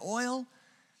offering and oil.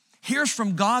 Hears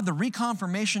from God the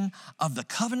reconfirmation of the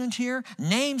covenant here.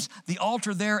 Names the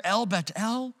altar there El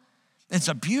Bethel. It's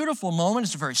a beautiful moment.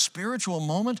 It's a very spiritual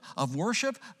moment of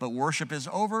worship, but worship is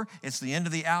over. It's the end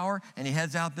of the hour, and he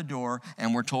heads out the door,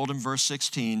 and we're told in verse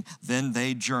 16, then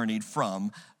they journeyed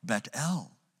from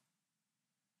Bethel.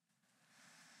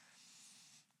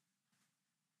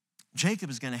 Jacob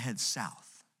is going to head south.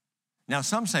 Now,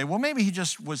 some say, well, maybe he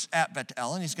just was at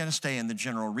Bethel, and he's going to stay in the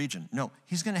general region. No,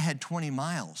 he's going to head 20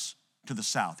 miles to the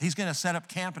south. He's going to set up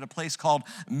camp at a place called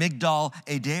Migdal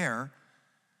Eder,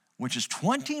 which is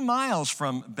 20 miles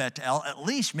from Bethel, at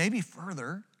least, maybe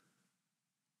further.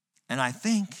 And I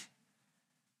think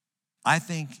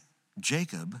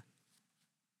Jacob,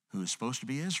 who is supposed to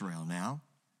be Israel now,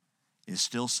 is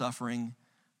still suffering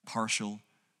partial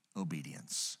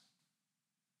obedience.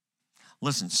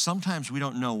 Listen, sometimes we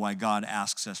don't know why God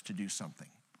asks us to do something,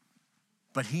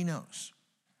 but he knows.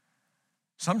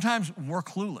 Sometimes we're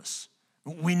clueless.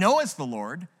 We know it's the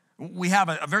Lord. We have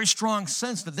a very strong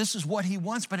sense that this is what he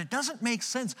wants, but it doesn't make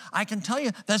sense. I can tell you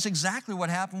that's exactly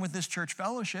what happened with this church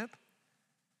fellowship.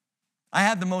 I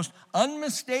had the most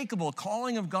unmistakable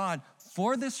calling of God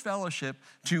for this fellowship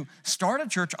to start a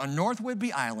church on North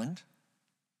Whidbey Island.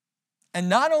 And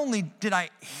not only did I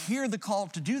hear the call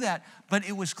to do that, but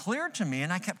it was clear to me,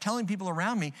 and I kept telling people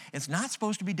around me, it's not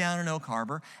supposed to be down in Oak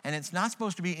Harbor, and it's not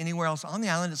supposed to be anywhere else on the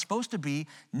island. It's supposed to be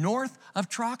north of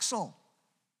Troxel.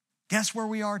 Guess where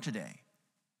we are today?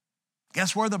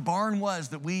 Guess where the barn was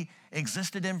that we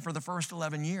existed in for the first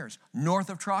 11 years? North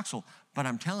of Troxel. But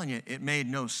I'm telling you, it made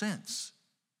no sense.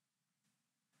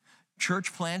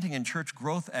 Church planting and church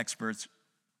growth experts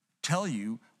tell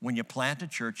you when you plant a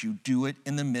church, you do it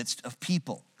in the midst of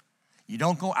people. You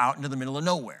don't go out into the middle of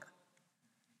nowhere.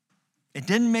 It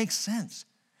didn't make sense.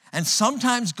 And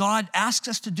sometimes God asks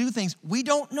us to do things we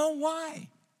don't know why.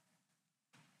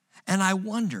 And I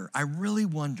really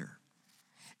wonder,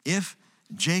 if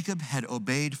Jacob had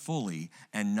obeyed fully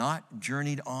and not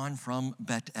journeyed on from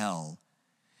Bethel,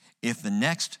 if the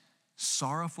next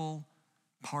sorrowful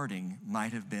parting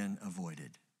might have been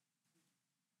avoided.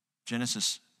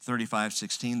 Genesis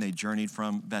 35:16, they journeyed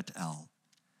from Bethel.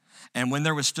 And when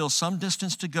there was still some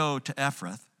distance to go to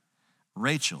Ephrath,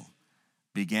 Rachel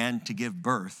began to give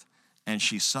birth, and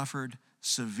she suffered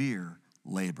severe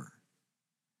labor.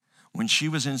 When she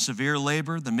was in severe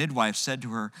labor, the midwife said to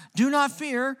her, do not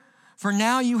fear, for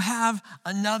now you have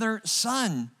another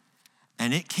son.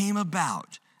 And it came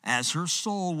about as her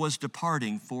soul was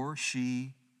departing, for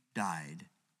she died,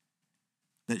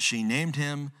 that she named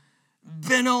him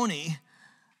Benoni,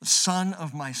 son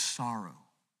of my sorrow.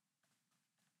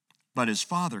 But his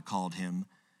father called him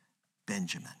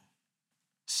Benjamin,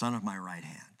 son of my right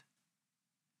hand.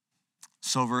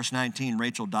 So verse 19,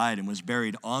 Rachel died and was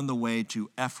buried on the way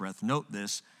to Ephrath. Note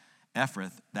this,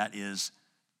 Ephrath, that is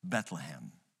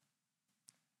Bethlehem.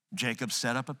 Jacob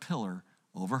set up a pillar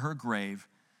over her grave,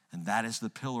 and that is the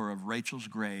pillar of Rachel's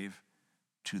grave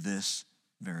to this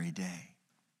very day.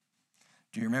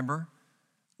 Do you remember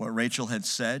what Rachel had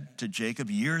said to Jacob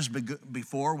years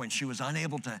before when she was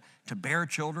unable to bear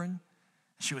children?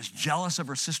 She was jealous of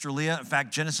her sister Leah. In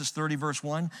fact, Genesis 30, verse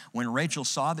 1, when Rachel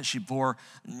saw that she bore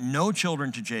no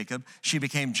children to Jacob, she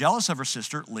became jealous of her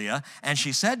sister Leah, and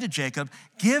she said to Jacob,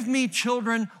 give me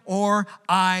children or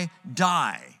I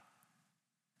die.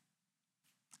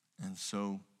 And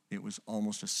so it was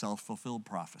almost a self-fulfilled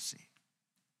prophecy.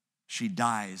 She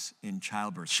dies in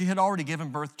childbirth. She had already given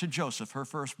birth to Joseph, her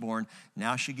firstborn.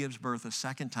 Now she gives birth a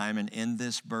second time, and in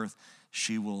this birth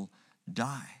she will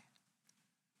die.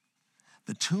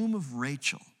 The tomb of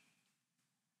Rachel.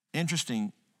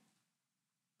 Interesting,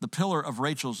 the pillar of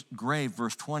Rachel's grave,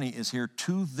 verse 20, is here.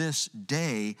 To this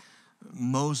day,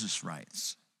 Moses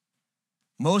writes.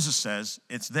 Moses says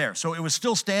it's there. So it was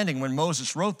still standing when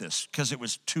Moses wrote this, because it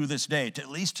was to this day, at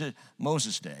least to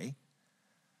Moses' day.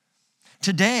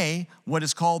 Today, what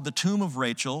is called the tomb of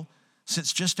Rachel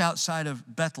sits just outside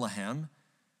of Bethlehem.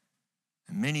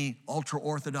 And many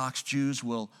ultra-Orthodox Jews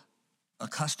will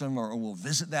accustom or will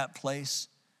visit that place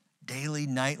daily,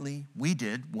 nightly. We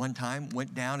did one time,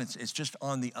 went down. It's just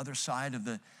on the other side of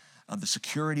the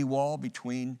security wall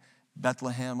between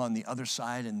Bethlehem on the other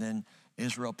side and then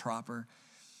Israel proper.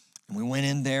 And we went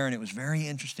in there, and it was very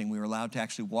interesting. We were allowed to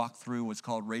actually walk through what's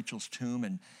called Rachel's tomb,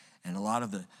 and a lot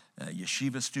of the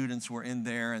yeshiva students were in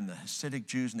there, and the Hasidic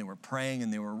Jews, and they were praying,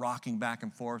 and they were rocking back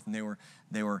and forth, and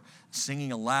they were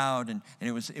singing aloud, and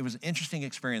it was an interesting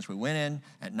experience. We went in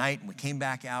at night, and we came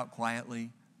back out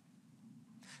quietly.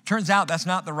 Turns out that's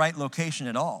not the right location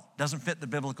at all. Doesn't fit the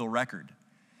biblical record.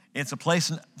 It's a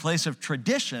place of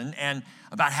tradition, and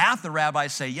about half the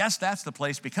rabbis say, yes, that's the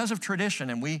place because of tradition,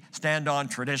 and we stand on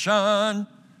tradition.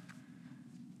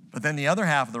 But then the other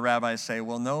half of the rabbis say,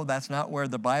 well, no, that's not where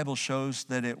the Bible shows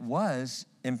that it was.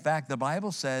 In fact, the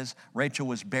Bible says Rachel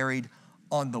was buried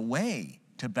on the way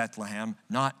to Bethlehem,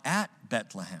 not at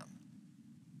Bethlehem.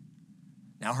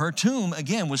 Now, her tomb,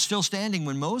 again, was still standing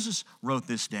when Moses wrote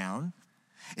this down.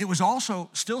 It was also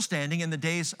still standing in the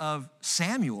days of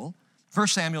Samuel. 1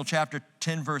 Samuel chapter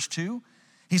 10, verse 2,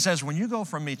 he says, when you go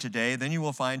from me today, then you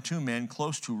will find two men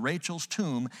close to Rachel's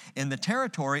tomb in the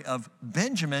territory of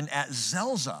Benjamin at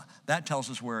Zelzah. That tells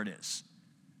us where it is.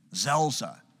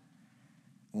 Zelzah.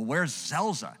 Well, where's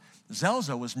Zelzah?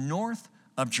 Zelzah was north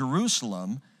of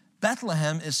Jerusalem.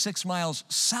 Bethlehem is 6 miles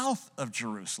south of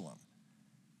Jerusalem.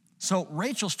 So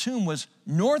Rachel's tomb was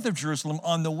north of Jerusalem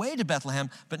on the way to Bethlehem,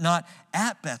 but not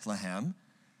at Bethlehem.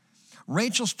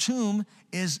 Rachel's tomb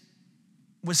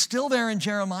was still there in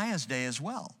Jeremiah's day as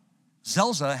well.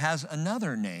 Zelzah has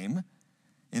another name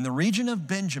in the region of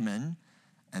Benjamin,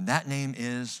 and that name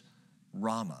is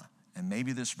Ramah. And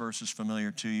maybe this verse is familiar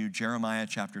to you. Jeremiah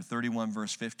chapter 31,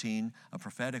 verse 15, a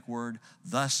prophetic word.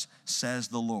 Thus says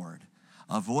the Lord,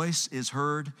 a voice is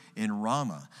heard in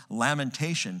Ramah,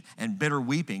 lamentation and bitter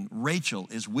weeping. Rachel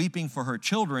is weeping for her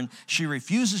children. She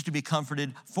refuses to be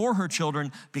comforted for her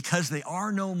children because they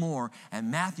are no more.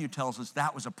 And Matthew tells us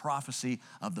that was a prophecy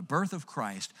of the birth of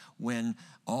Christ when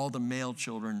all the male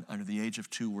children under the age of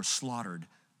 2 were slaughtered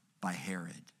by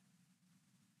Herod.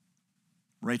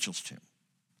 Rachel's tomb,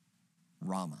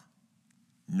 Ramah,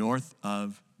 north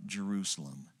of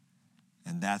Jerusalem.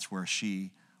 And that's where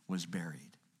she was buried.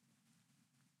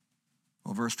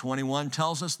 Well, verse 21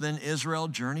 tells us, then Israel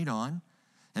journeyed on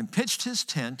and pitched his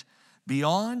tent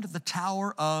beyond the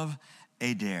tower of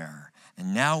Adair.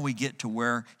 And now we get to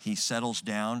where he settles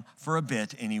down for a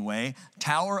bit anyway.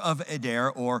 Tower of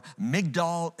Adair, or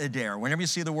Migdal Adair. Whenever you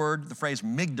see the phrase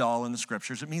Migdal in the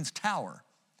scriptures, it means tower.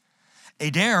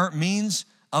 Adair means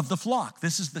of the flock.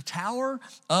 This is the tower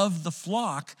of the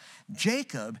flock.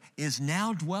 Jacob is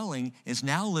now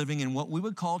living in what we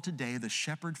would call today the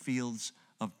shepherd fields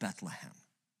of Bethlehem.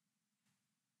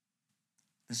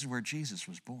 This is where Jesus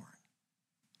was born,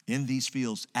 in these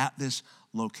fields at this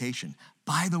location.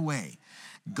 By the way,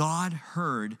 God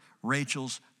heard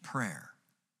Rachel's prayer.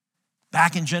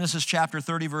 Back in Genesis chapter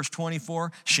 30, verse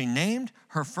 24, she named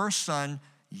her first son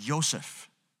Joseph.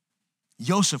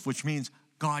 Joseph, which means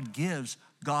God gives,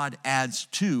 God adds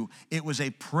to. It was a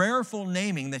prayerful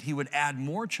naming that he would add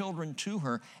more children to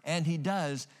her, and he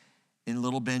does in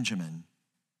little Benjamin.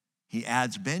 He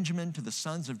adds Benjamin to the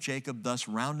sons of Jacob, thus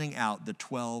rounding out the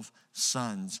 12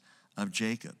 sons of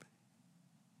Jacob.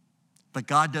 But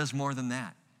God does more than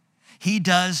that. He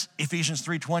does, Ephesians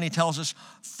 3:20 tells us,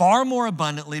 far more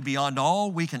abundantly beyond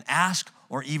all we can ask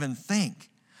or even think.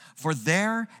 For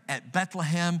there at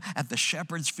Bethlehem, at the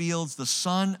shepherd's fields, the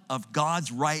son of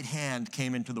God's right hand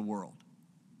came into the world.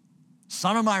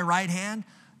 Son of my right hand,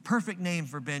 perfect name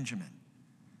for Benjamin.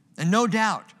 And no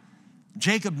doubt,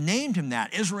 Jacob named him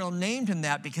that. Israel named him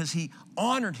that because he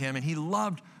honored him and he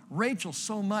loved Rachel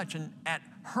so much. And at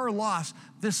her loss,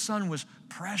 this son was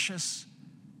precious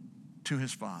to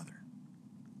his father.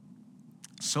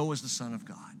 So was the Son of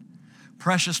God.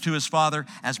 Precious to his father,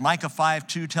 as Micah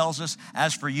 5:2 tells us,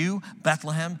 as for you,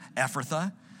 Bethlehem,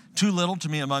 Ephrathah, too little to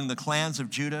me among the clans of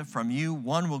Judah. From you,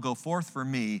 one will go forth for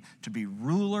me to be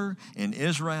ruler in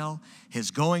Israel.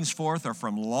 His goings forth are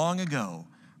from long ago,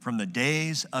 from the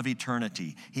days of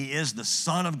eternity. He is the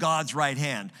son of God's right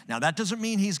hand. Now, that doesn't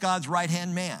mean he's God's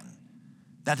right-hand man.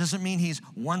 That doesn't mean he's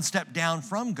one step down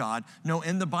from God. No,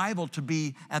 in the Bible, to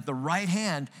be at the right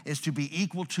hand is to be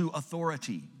equal to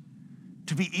authority,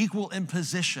 to be equal in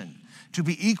position, to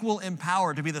be equal in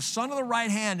power. To be the son of the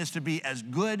right hand is to be as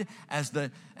good as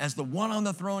the one on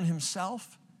the throne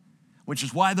himself, which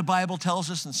is why the Bible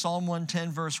tells us in Psalm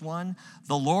 110, verse 1,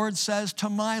 the Lord says to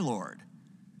my Lord,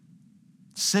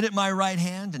 sit at my right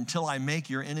hand until I make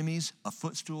your enemies a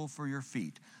footstool for your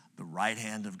feet. The right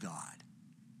hand of God,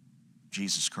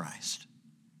 Jesus Christ.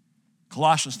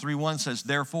 Colossians 3:1 says,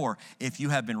 therefore, if you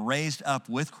have been raised up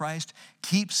with Christ,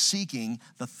 keep seeking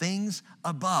the things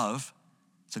above.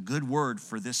 It's a good word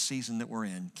for this season that we're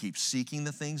in. Keep seeking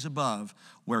the things above,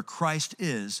 where Christ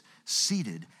is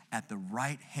seated at the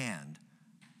right hand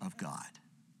of God.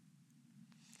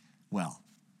 Well,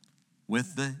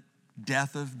 with the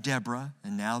death of Deborah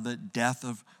and now the death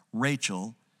of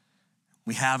Rachel,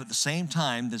 we have at the same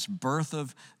time this birth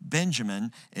of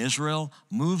Benjamin. Israel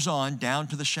moves on down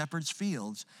to the shepherd's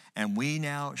fields, and we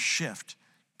now shift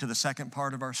to the second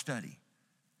part of our study.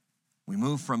 We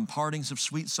move from partings of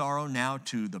sweet sorrow now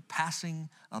to the passing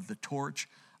of the torch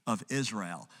of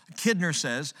Israel. Kidner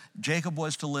says Jacob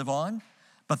was to live on,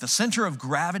 but the center of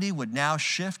gravity would now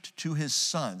shift to his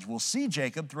sons. We'll see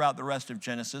Jacob throughout the rest of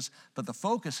Genesis, but the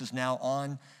focus is now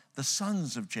on the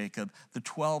sons of Jacob, the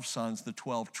 12 sons, the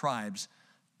 12 tribes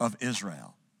of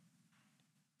Israel.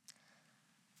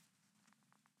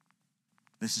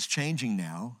 This is changing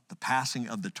now, the passing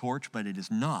of the torch, but it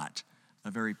is not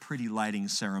a very pretty lighting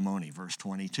ceremony. Verse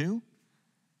 22,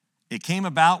 it came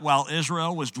about while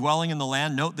Israel was dwelling in the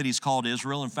land. Note that he's called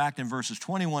Israel. In fact, in verses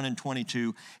 21 and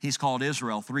 22, he's called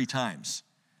Israel 3 times.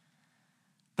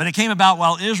 But it came about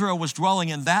while Israel was dwelling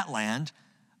in that land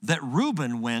that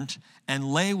Reuben went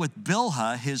and lay with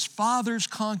Bilhah, his father's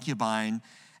concubine,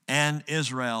 and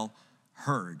Israel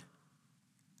heard.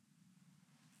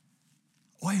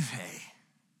 Oy vey.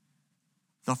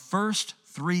 The first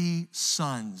 3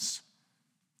 sons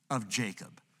of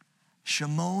Jacob,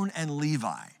 Shimon and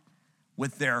Levi,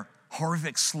 with their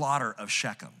horrific slaughter of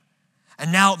Shechem.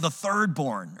 And now the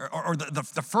thirdborn, or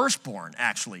the firstborn,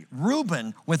 actually,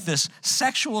 Reuben, with this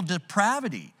sexual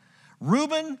depravity.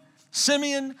 Reuben,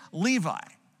 Simeon, Levi.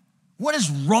 What is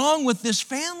wrong with this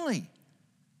family?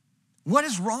 What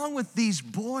is wrong with these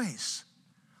boys?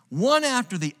 One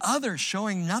after the other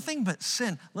showing nothing but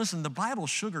sin. Listen, the Bible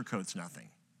sugarcoats nothing.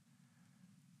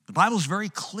 The Bible is very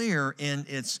clear in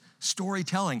its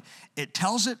storytelling. It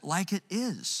tells it like it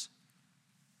is.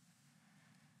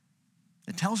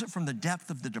 It tells it from the depth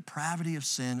of the depravity of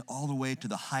sin all the way to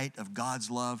the height of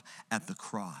God's love at the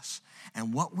cross.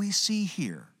 And what we see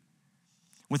here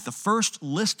with the first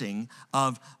listing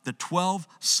of the 12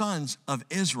 sons of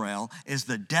Israel is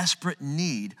the desperate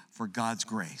need for God's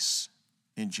grace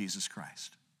in Jesus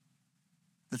Christ.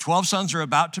 The 12 sons are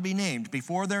about to be named.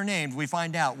 Before they're named, we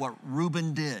find out what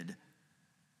Reuben did.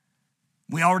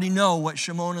 We already know what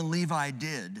Shimon and Levi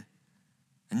did.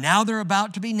 And now they're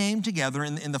about to be named together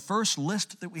in the first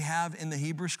list that we have in the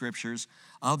Hebrew Scriptures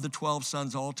of the 12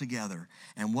 sons altogether.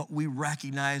 And what we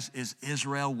recognize is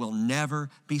Israel will never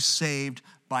be saved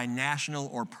by national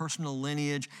or personal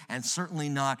lineage, and certainly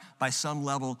not by some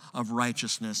level of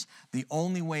righteousness. The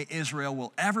only way Israel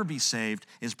will ever be saved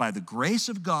is by the grace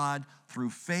of God through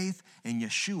faith in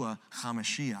Yeshua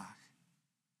HaMashiach,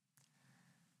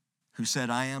 who said,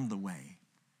 I am the way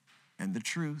and the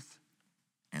truth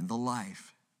and the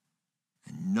life.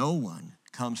 And no one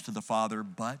comes to the Father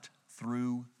but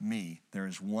through me. There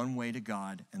is one way to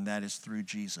God, and that is through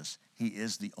Jesus. He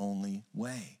is the only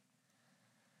way.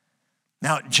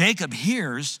 Now, Jacob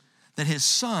hears that his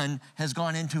son has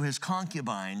gone into his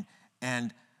concubine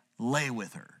and lay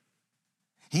with her.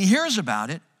 He hears about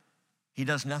it. He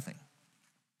does nothing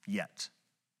yet.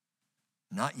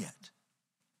 Not yet.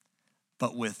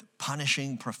 But with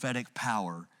punishing prophetic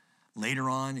power, later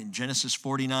on in Genesis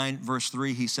 49, verse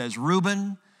 3, he says,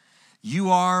 Reuben,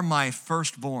 you are my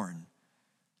firstborn,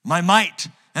 my might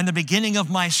and the beginning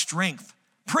of my strength,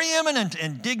 preeminent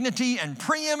in dignity and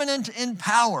preeminent in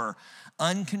power,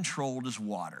 uncontrolled as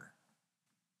water.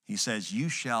 He says, you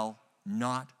shall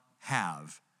not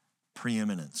have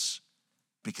preeminence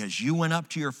because you went up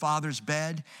to your father's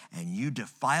bed and you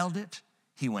defiled it.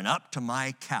 He went up to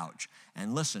my couch.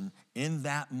 And listen, in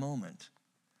that moment,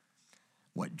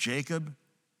 what Jacob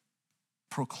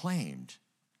proclaimed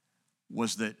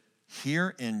was that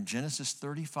here in Genesis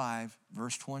 35,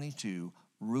 verse 22,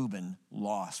 Reuben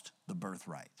lost the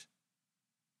birthright.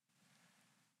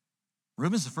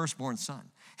 Reuben's the firstborn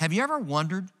son. Have you ever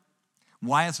wondered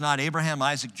why it's not Abraham,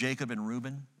 Isaac, Jacob, and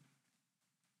Reuben?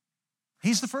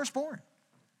 He's the firstborn.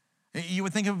 You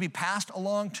would think it would be passed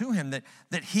along to him,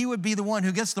 that he would be the one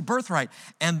who gets the birthright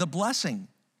and the blessing.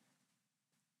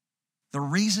 The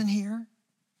reason here,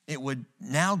 it would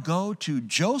now go to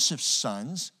Joseph's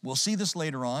sons. We'll see this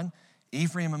later on.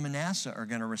 Ephraim and Manasseh are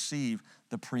going to receive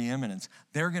the preeminence.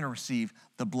 They're going to receive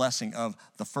the blessing of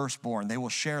the firstborn. They will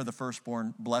share the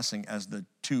firstborn blessing as the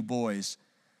 2 boys,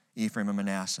 Ephraim and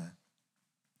Manasseh.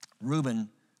 Reuben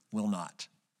will not.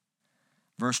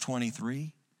 Verse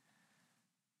 23,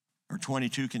 or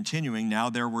 22 continuing, now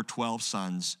there were 12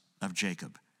 sons of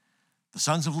Jacob. The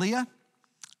sons of Leah,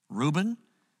 Reuben,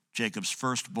 Jacob's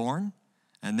firstborn,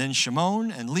 and then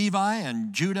Shimon and Levi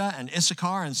and Judah and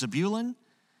Issachar and Zebulun.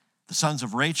 The sons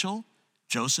of Rachel,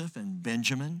 Joseph and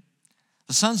Benjamin.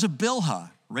 The sons of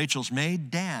Bilhah, Rachel's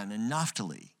maid, Dan and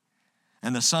Naphtali.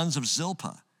 And the sons of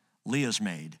Zilpah, Leah's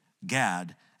maid,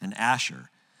 Gad and Asher.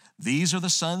 These are the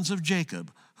sons of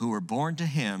Jacob who were born to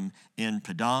him in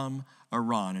Padam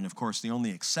Aram. And of course, the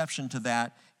only exception to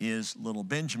that is little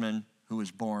Benjamin, who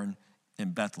was born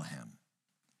in Bethlehem.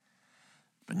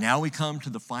 But now we come to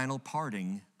the final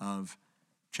parting of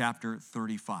chapter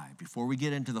 35. Before we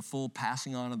get into the full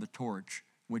passing on of the torch,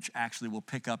 which actually we'll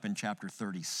pick up in chapter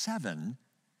 37,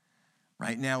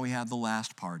 right now we have the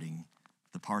last parting,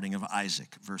 the parting of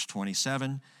Isaac. Verse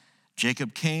 27,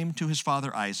 Jacob came to his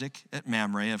father Isaac at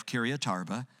Mamre of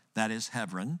Kiriath-arba, that is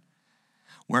Hebron,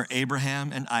 where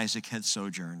Abraham and Isaac had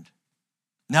sojourned.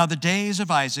 Now the days of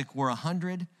Isaac were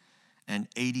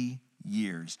 180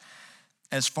 years.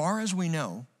 As far as we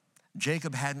know,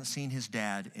 Jacob hadn't seen his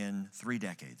dad in 3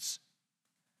 decades.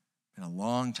 In a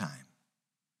long time.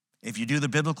 If you do the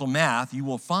biblical math, you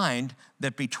will find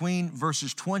that between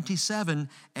verses 27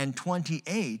 and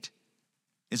 28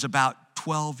 is about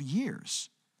 12 years.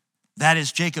 That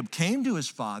is, Jacob came to his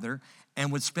father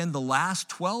and would spend the last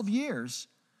 12 years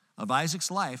of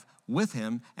Isaac's life with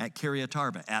him at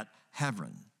Kiriath-arba, at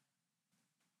Hebron.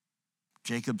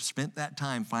 Jacob spent that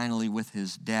time finally with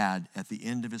his dad at the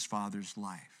end of his father's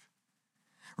life.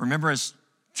 Remember, as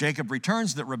Jacob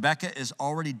returns, that Rebekah is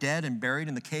already dead and buried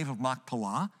in the cave of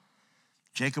Machpelah.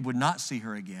 Jacob would not see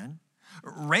her again.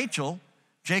 Rachel,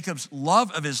 Jacob's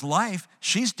love of his life,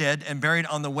 she's dead and buried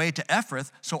on the way to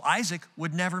Ephrath, so Isaac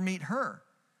would never meet her.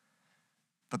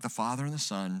 But the father and the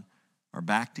son are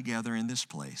back together in this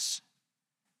place.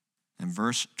 And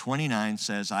verse 29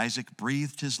 says, Isaac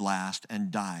breathed his last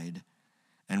and died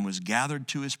and was gathered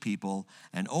to his people,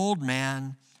 an old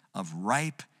man of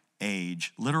ripe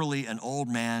age, literally an old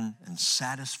man and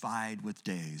satisfied with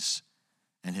days.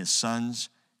 And his sons,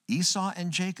 Esau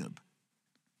and Jacob,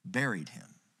 buried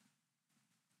him.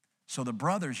 So the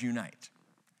brothers unite.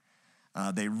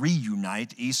 They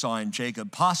reunite Esau and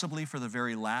Jacob, possibly for the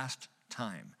very last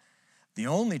time. The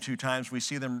only 2 times we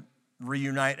see them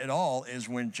reunite at all is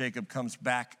when Jacob comes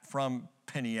back from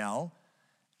Peniel,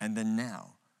 and then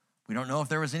now. We don't know if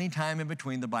there was any time in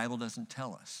between. The Bible doesn't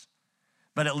tell us.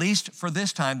 But at least for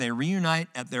this time, they reunite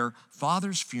at their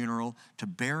father's funeral to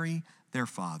bury their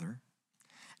father.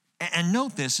 And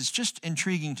note this, it's just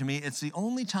intriguing to me. It's the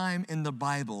only time in the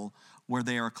Bible where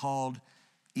they are called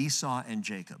Esau and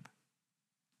Jacob,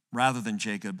 rather than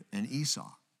Jacob and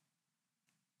Esau.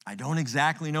 I don't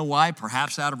exactly know why,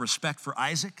 perhaps out of respect for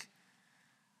Isaac,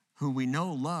 who we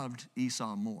know loved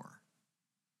Esau more.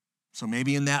 So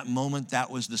maybe in that moment, that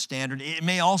was the standard. It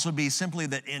may also be simply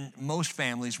that in most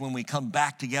families, when we come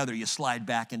back together, you slide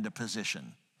back into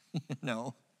position.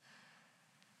 No.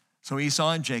 So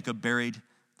Esau and Jacob buried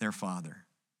their father.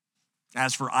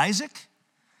 As for Isaac,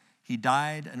 he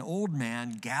died an old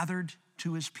man gathered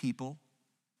to his people,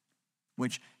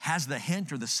 which has the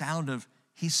hint or the sound of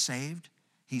he's saved.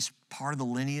 He's part of the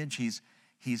lineage.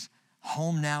 He's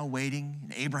home now waiting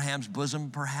in Abraham's bosom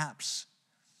perhaps.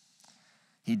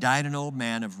 He died an old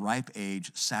man of ripe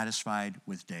age, satisfied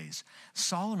with days.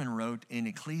 Solomon wrote in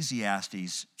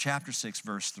Ecclesiastes chapter 6,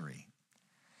 verse 3,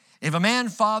 if a man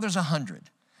fathers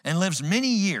 100 and lives many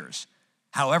years,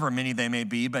 however many they may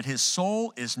be, but his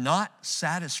soul is not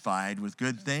satisfied with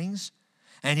good things,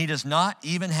 and he does not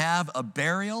even have a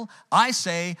burial, I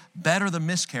say, better the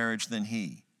miscarriage than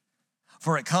he.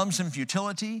 For it comes in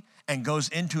futility and goes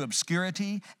into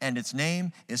obscurity, and its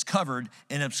name is covered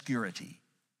in obscurity.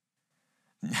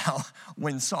 Now,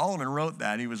 when Solomon wrote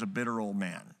that, he was a bitter old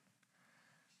man.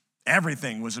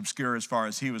 Everything was obscure as far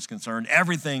as he was concerned.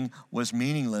 Everything was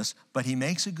meaningless. But he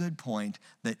makes a good point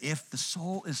that if the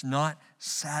soul is not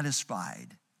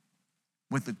satisfied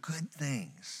with the good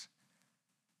things,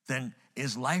 then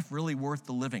is life really worth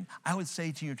the living? I would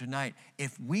say to you tonight,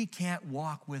 if we can't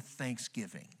walk with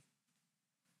thanksgiving,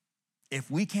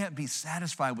 if we can't be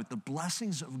satisfied with the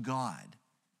blessings of God,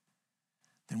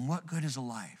 then what good is a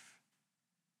life?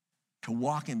 To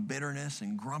walk in bitterness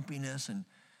and grumpiness and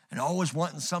always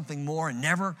wanting something more and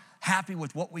never happy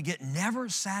with what we get, never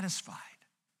satisfied,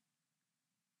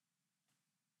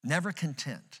 never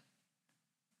content.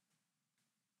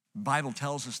 The Bible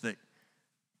tells us that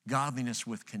godliness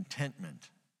with contentment,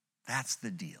 that's the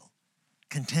deal.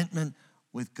 Contentment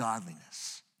with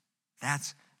godliness,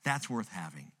 that's worth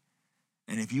having.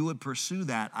 And if you would pursue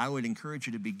that, I would encourage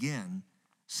you to begin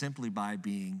simply by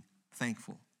being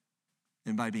thankful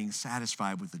and by being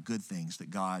satisfied with the good things that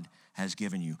God has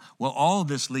given you. Well, all of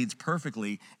this leads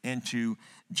perfectly into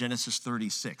Genesis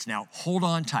 36. Now, hold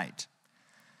on tight.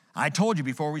 I told you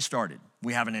before we started,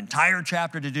 we have an entire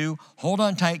chapter to do. Hold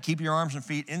on tight, keep your arms and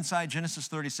feet inside Genesis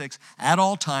 36 at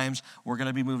all times. We're going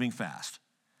to be moving fast.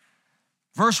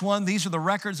 Verse 1, these are the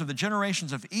records of the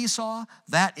generations of Esau,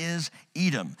 that is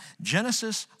Edom.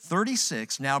 Genesis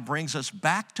 36 now brings us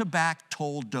back-to-back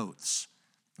toldotes.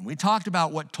 And we talked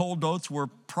about what toldotes were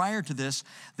prior to this.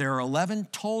 There are 11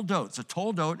 toldotes. A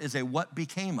toldote is a what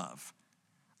became of,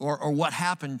 or what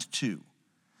happened to.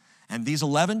 And these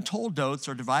 11 toldotes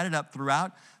are divided up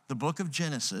throughout the book of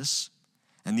Genesis.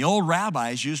 And the old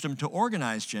rabbis used them to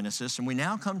organize Genesis. And we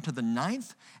now come to the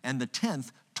 9th and the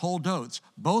 10th toldotes,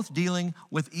 both dealing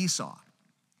with Esau.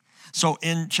 So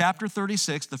in chapter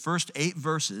 36, the first 8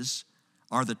 verses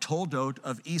are the toldote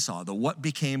of Esau, the what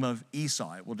became of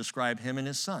Esau. It will describe him and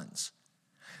his sons.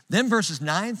 Then verses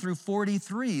 9 through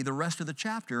 43, the rest of the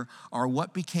chapter, are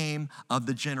what became of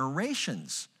the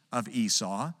generations of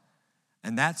Esau,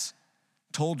 and that's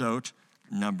toldote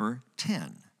number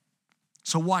 10.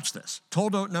 So watch this.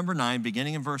 Toldote number 9,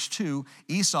 beginning in verse 2,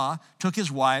 Esau took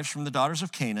his wives from the daughters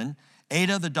of Canaan,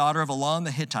 Adah, the daughter of Elon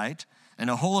the Hittite, and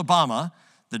Oholibamah,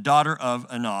 the daughter of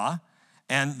Anah,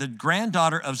 and the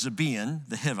granddaughter of Zibeon,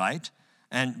 the Hivite,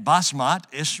 and Basmat,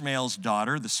 Ishmael's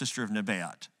daughter, the sister of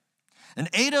Nebaioth. And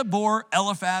Adah bore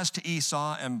Eliphaz to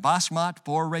Esau, and Basmat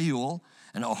bore Reuel,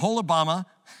 and Oholibamah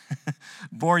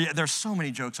bore, there's so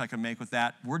many jokes I can make with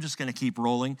that. We're just going to keep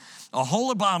rolling.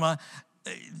 Oholibamah,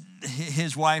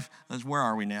 his wife, where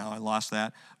are we now? I lost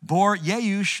that. Bore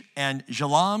Yeush and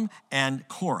Jalam and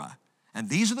Korah. And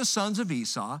these are the sons of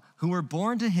Esau who were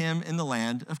born to him in the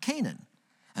land of Canaan.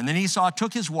 And then Esau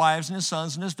took his wives and his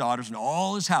sons and his daughters and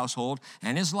all his household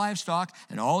and his livestock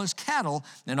and all his cattle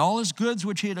and all his goods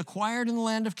which he had acquired in the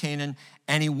land of Canaan,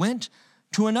 and he went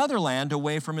to another land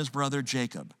away from his brother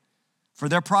Jacob. For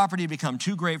their property had become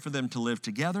too great for them to live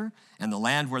together, and the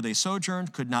land where they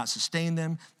sojourned could not sustain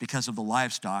them because of the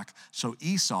livestock. So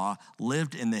Esau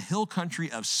lived in the hill country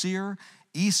of Seir.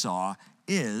 Esau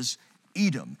is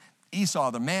Edom.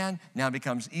 Esau the man now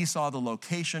becomes Esau the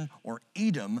location, or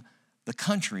Edom, the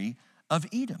country of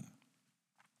Edom.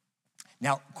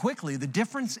 Now, quickly, the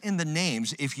difference in the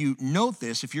names, if you note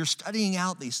this, if you're studying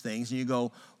out these things and you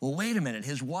go, well, wait a minute,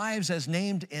 his wives as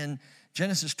named in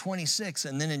Genesis 26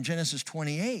 and then in Genesis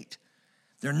 28,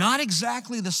 they're not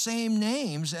exactly the same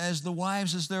names as the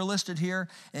wives as they're listed here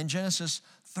in Genesis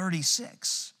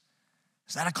 36.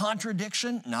 Is that a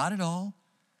contradiction? Not at all.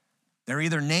 They're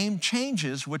either name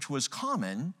changes, which was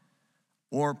common,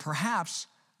 or perhaps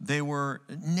they were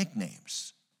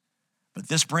nicknames. But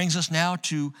this brings us now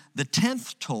to the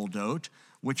 10th toldote,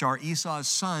 which are Esau's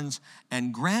sons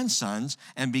and grandsons.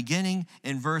 And beginning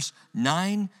in verse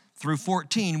 9 through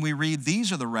 14, we read,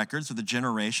 these are the records of the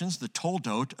generations, the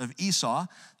toldote of Esau,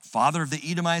 father of the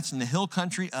Edomites in the hill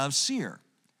country of Seir.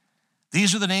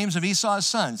 These are the names of Esau's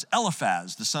sons: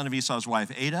 Eliphaz, the son of Esau's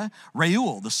wife Adah;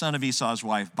 Reuel, the son of Esau's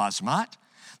wife Basmat.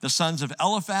 The sons of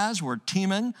Eliphaz were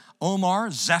Teman, Omar,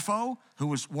 Zepho, who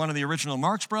was one of the original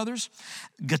Marx brothers,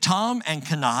 Gatam, and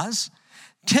Kenaz.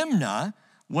 Timnah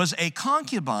was a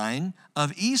concubine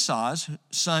of Esau's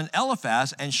son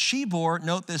Eliphaz, and she bore,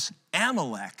 note this,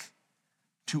 Amalek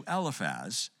to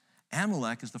Eliphaz.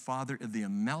 Amalek is the father of the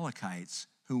Amalekites,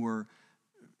 who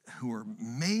were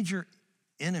major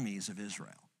enemies of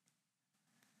Israel.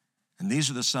 And these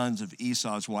are the sons of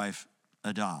Esau's wife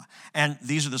Adah. And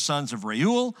these are the sons of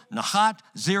Reuel, Nahat,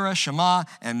 Zerah, Shema,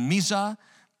 and Mizah.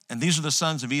 And these are the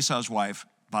sons of Esau's wife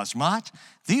Basmat.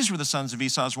 These were the sons of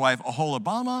Esau's wife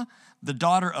Oholibamah, the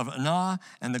daughter of Anah,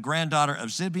 and the granddaughter of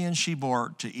Zibeon. She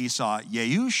bore to Esau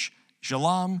Yeush,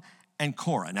 Jalam, and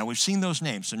Korah. Now we've seen those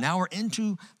names. So now we're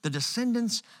into the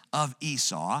descendants of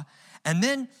Esau. And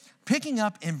then picking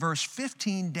up in verse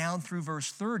 15 down through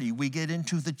verse 30, we get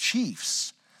into the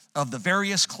chiefs of the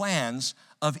various clans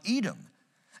of Edom.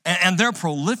 And they're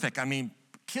prolific. I mean,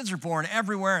 kids are born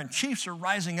everywhere, and chiefs are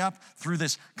rising up through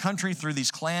this country, through these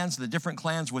clans, the different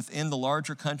clans within the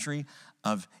larger country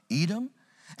of Edom.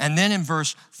 And then in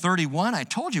verse 31, I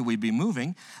told you we'd be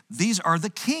moving. These are the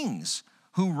kings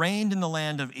who reigned in the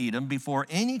land of Edom before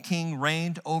any king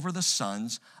reigned over the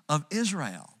sons of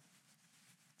Israel.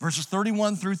 Verses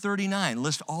 31 through 39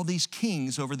 list all these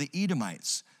kings over the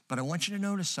Edomites. But I want you to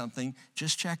notice something.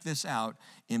 Just check this out.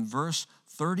 In verse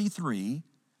 33,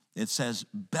 it says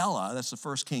Bela, that's the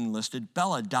first king listed,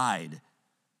 Bela died.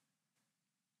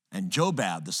 And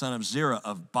Jobab, the son of Zerah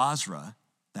of Basra,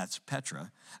 that's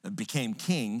Petra, became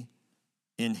king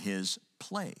in his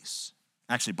place.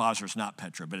 Actually, Basra's not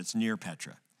Petra, but it's near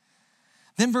Petra.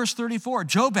 Then verse 34,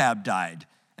 Jobab died,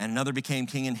 and another became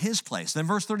king in his place. Then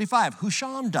verse 35,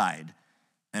 Husham died,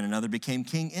 and another became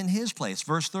king in his place.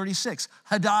 Verse 36,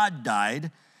 Hadad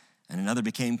died, and another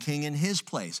became king in his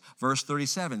place. Verse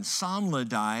 37, Samlah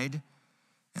died,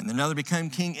 and another became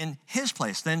king in his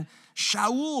place. Then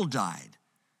Shaul died,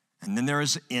 And then there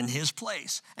is in his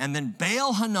place. And then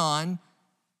Baal-Hanan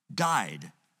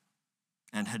died,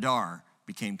 and Hadar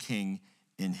became king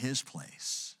in his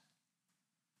place.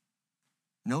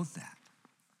 Note that.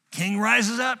 King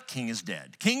rises up, king is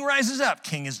dead. King rises up,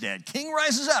 king is dead. King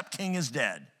rises up, king is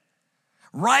dead.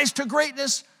 Rise to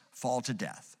greatness, fall to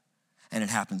death. And it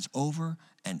happens over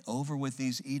and over with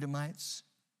these Edomites.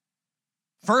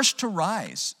 First to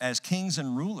rise as kings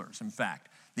and rulers, in fact.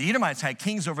 The Edomites had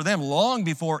kings over them long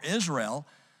before Israel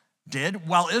did.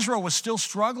 While Israel was still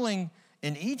struggling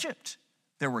in Egypt,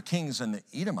 there were kings and the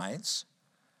Edomites.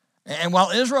 And while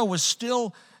Israel was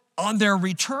still on their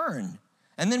return,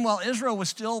 and then while Israel was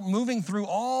still moving through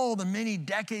all the many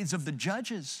decades of the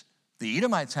judges, the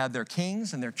Edomites had their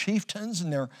kings and their chieftains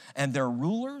and their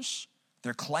rulers,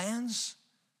 their clans.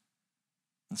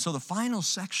 And so the final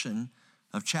section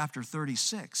of chapter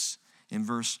 36 in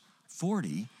verse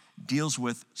 40 deals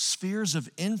with spheres of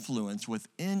influence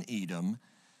within Edom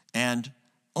and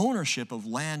ownership of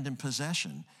land and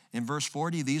possession. In verse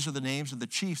 40, these are the names of the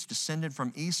chiefs descended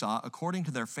from Esau according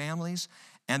to their families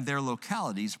and their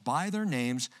localities by their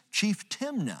names, Chief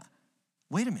Timnah.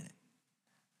 Wait a minute.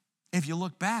 If you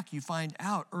look back, you find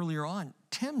out earlier on,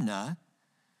 Timnah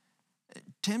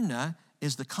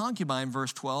is the concubine,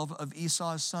 verse 12, of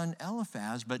Esau's son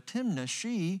Eliphaz, but Timnah,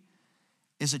 she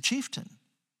is a chieftain.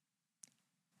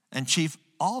 And Chief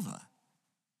Alva,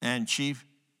 and Chief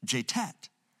Jetet,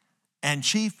 and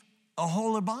Chief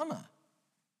Aholibamah.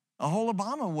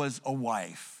 Aholibamah was a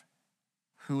wife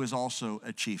who was also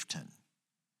a chieftain.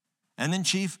 And then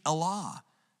Chief Elah,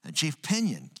 and Chief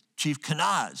Pinion, Chief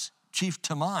Kenaz, Chief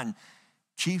Taman,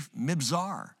 Chief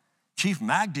Mibzar, Chief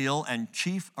Magdiel, and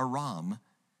Chief Aram.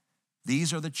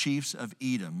 These are the chiefs of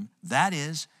Edom. That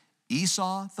is,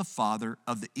 Esau, the father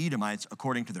of the Edomites,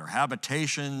 according to their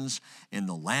habitations in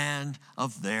the land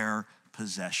of their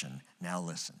possession. Now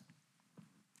listen.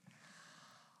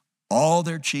 All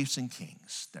their chiefs and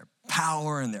kings, their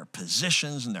power and their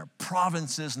positions and their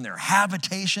provinces and their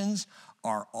habitations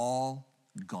are all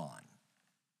gone.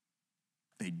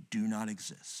 They do not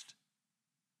exist.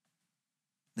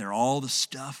 They're all the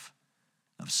stuff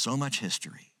of so much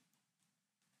history.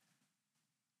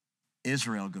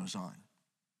 Israel goes on.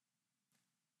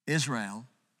 Israel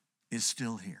is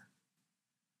still here.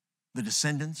 The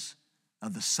descendants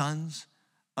of the sons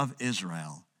of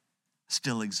Israel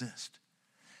still exist.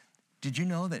 Did you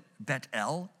know that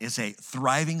Bethel is a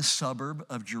thriving suburb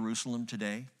of Jerusalem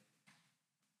today?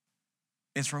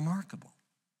 It's remarkable.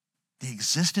 The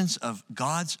existence of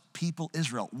God's people,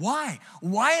 Israel. Why?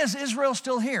 Why is Israel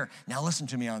still here? Now listen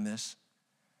to me on this.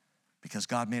 Because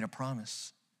God made a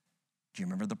promise. Do you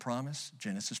remember the promise?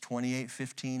 Genesis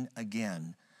 28:15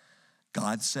 again.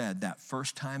 God said that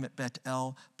first time at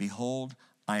Bethel, behold,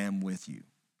 I am with you.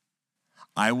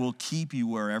 I will keep you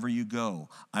wherever you go.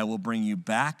 I will bring you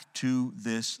back to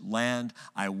this land.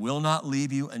 I will not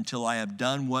leave you until I have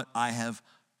done what I have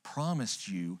promised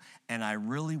you. And I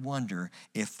really wonder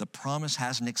if the promise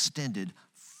hasn't extended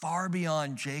far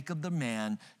beyond Jacob the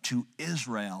man to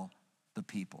Israel the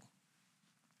people.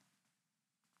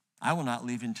 I will not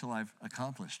leave you until I've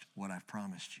accomplished what I've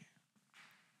promised you.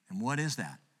 And what is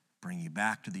that? Bring you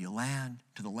back to the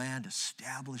land,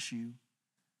 establish you,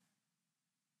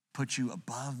 put you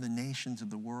above the nations of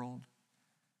the world.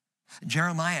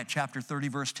 Jeremiah chapter 30,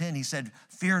 verse 10, he said,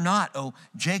 "Fear not, O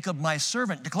Jacob, my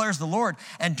servant, declares the Lord,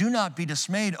 and do not be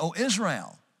dismayed, O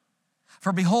Israel.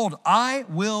 For behold, I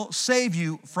will save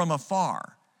you from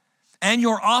afar, and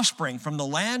your offspring from the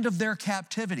land of their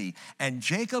captivity. And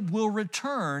Jacob will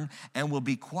return and will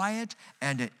be quiet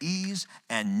and at ease,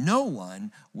 and no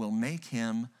one will make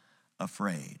him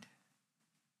afraid."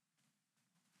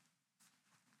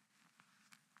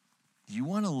 Do you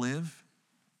want to live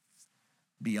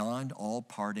beyond all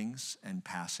partings and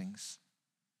passings?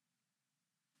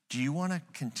 Do you want to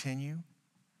continue?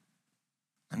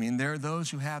 I mean, there are those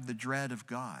who have the dread of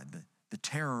God, the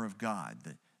terror of God,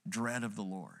 the dread of the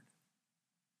Lord,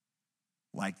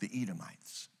 like the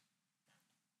Edomites.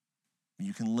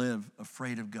 You can live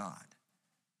afraid of God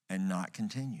and not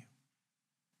continue.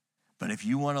 But if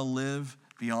you want to live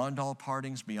beyond all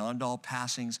partings, beyond all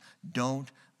passings, don't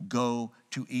go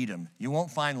to Edom. You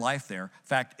won't find life there. In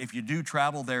fact, if you do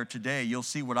travel there today, you'll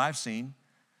see what I've seen.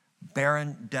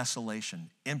 Barren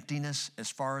desolation, emptiness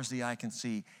as far as the eye can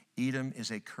see. Edom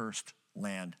is a cursed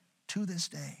land to this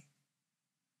day.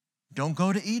 Don't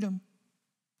go to Edom.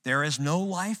 There is no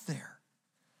life there.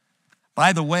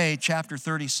 By the way, chapter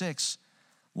 36,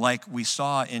 like we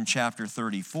saw in chapter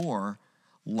 34,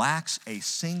 lacks a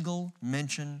single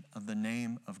mention of the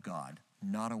name of God,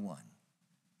 not a one,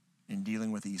 in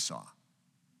dealing with Esau.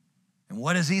 And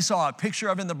what is Esau a picture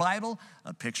of in the Bible?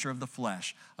 A picture of the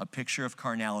flesh, a picture of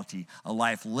carnality. A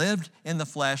life lived in the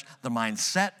flesh, the mind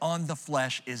set on the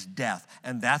flesh is death.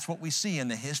 And that's what we see in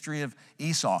the history of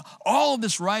Esau. All of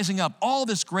this rising up, all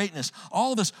this greatness,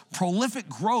 all this prolific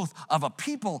growth of a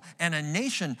people and a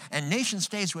nation and nation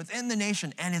states within the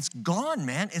nation, and it's gone,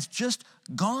 man. It's just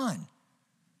gone.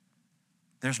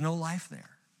 There's no life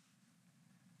there.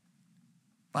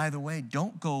 By the way,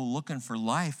 don't go looking for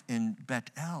life in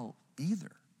Bethel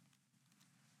either.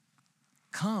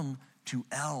 Come to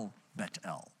El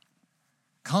Bethel.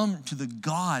 Come to the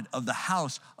God of the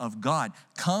house of God.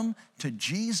 Come to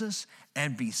Jesus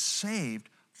and be saved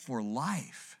for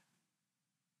life.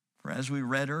 For as we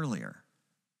read earlier,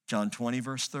 John 20,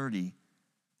 verse 30,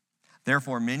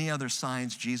 therefore many other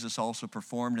signs Jesus also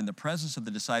performed in the presence of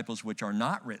the disciples, which are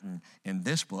not written in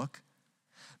this book,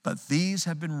 but these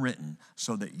have been written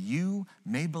so that you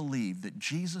may believe that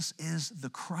Jesus is the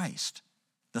Christ,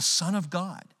 the Son of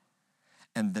God,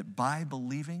 and that by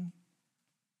believing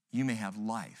you may have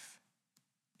life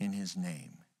in his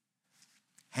name.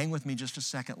 Hang with me just a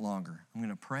second longer. I'm going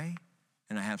to pray,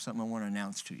 and I have something I want to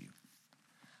announce to you.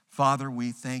 Father,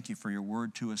 we thank you for your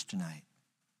word to us tonight.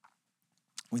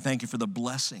 We thank you for the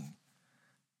blessing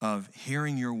of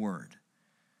hearing your word.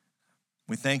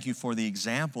 We thank you for the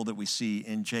example that we see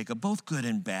in Jacob, both good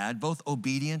and bad, both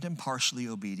obedient and partially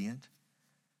obedient.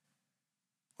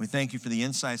 We thank you for the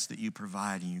insights that you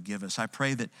provide and you give us. I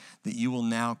pray that you will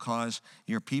now cause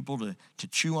your people to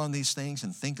chew on these things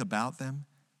and think about them.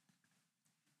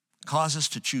 Cause us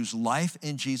to choose life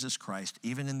in Jesus Christ,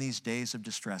 even in these days of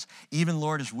distress. Even,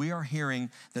 Lord, as we are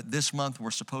hearing that this month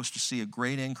we're supposed to see a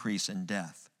great increase in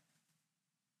death,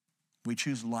 we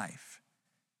choose life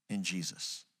in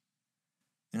Jesus.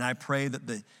 And I pray that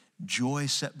the joy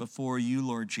set before you,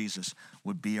 Lord Jesus,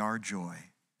 would be our joy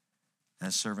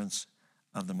as servants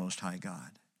of the Most High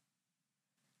God.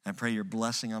 I pray your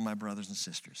blessing on my brothers and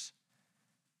sisters.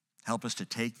 Help us to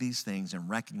take these things and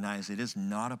recognize it is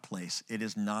not a place, it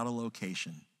is not a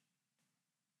location,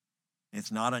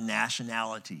 it's not a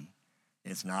nationality,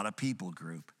 it's not a people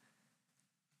group.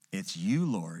 It's you,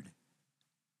 Lord.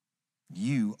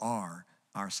 You are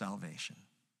our salvation.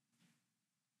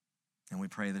 And we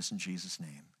pray this in Jesus'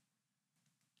 name.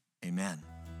 Amen.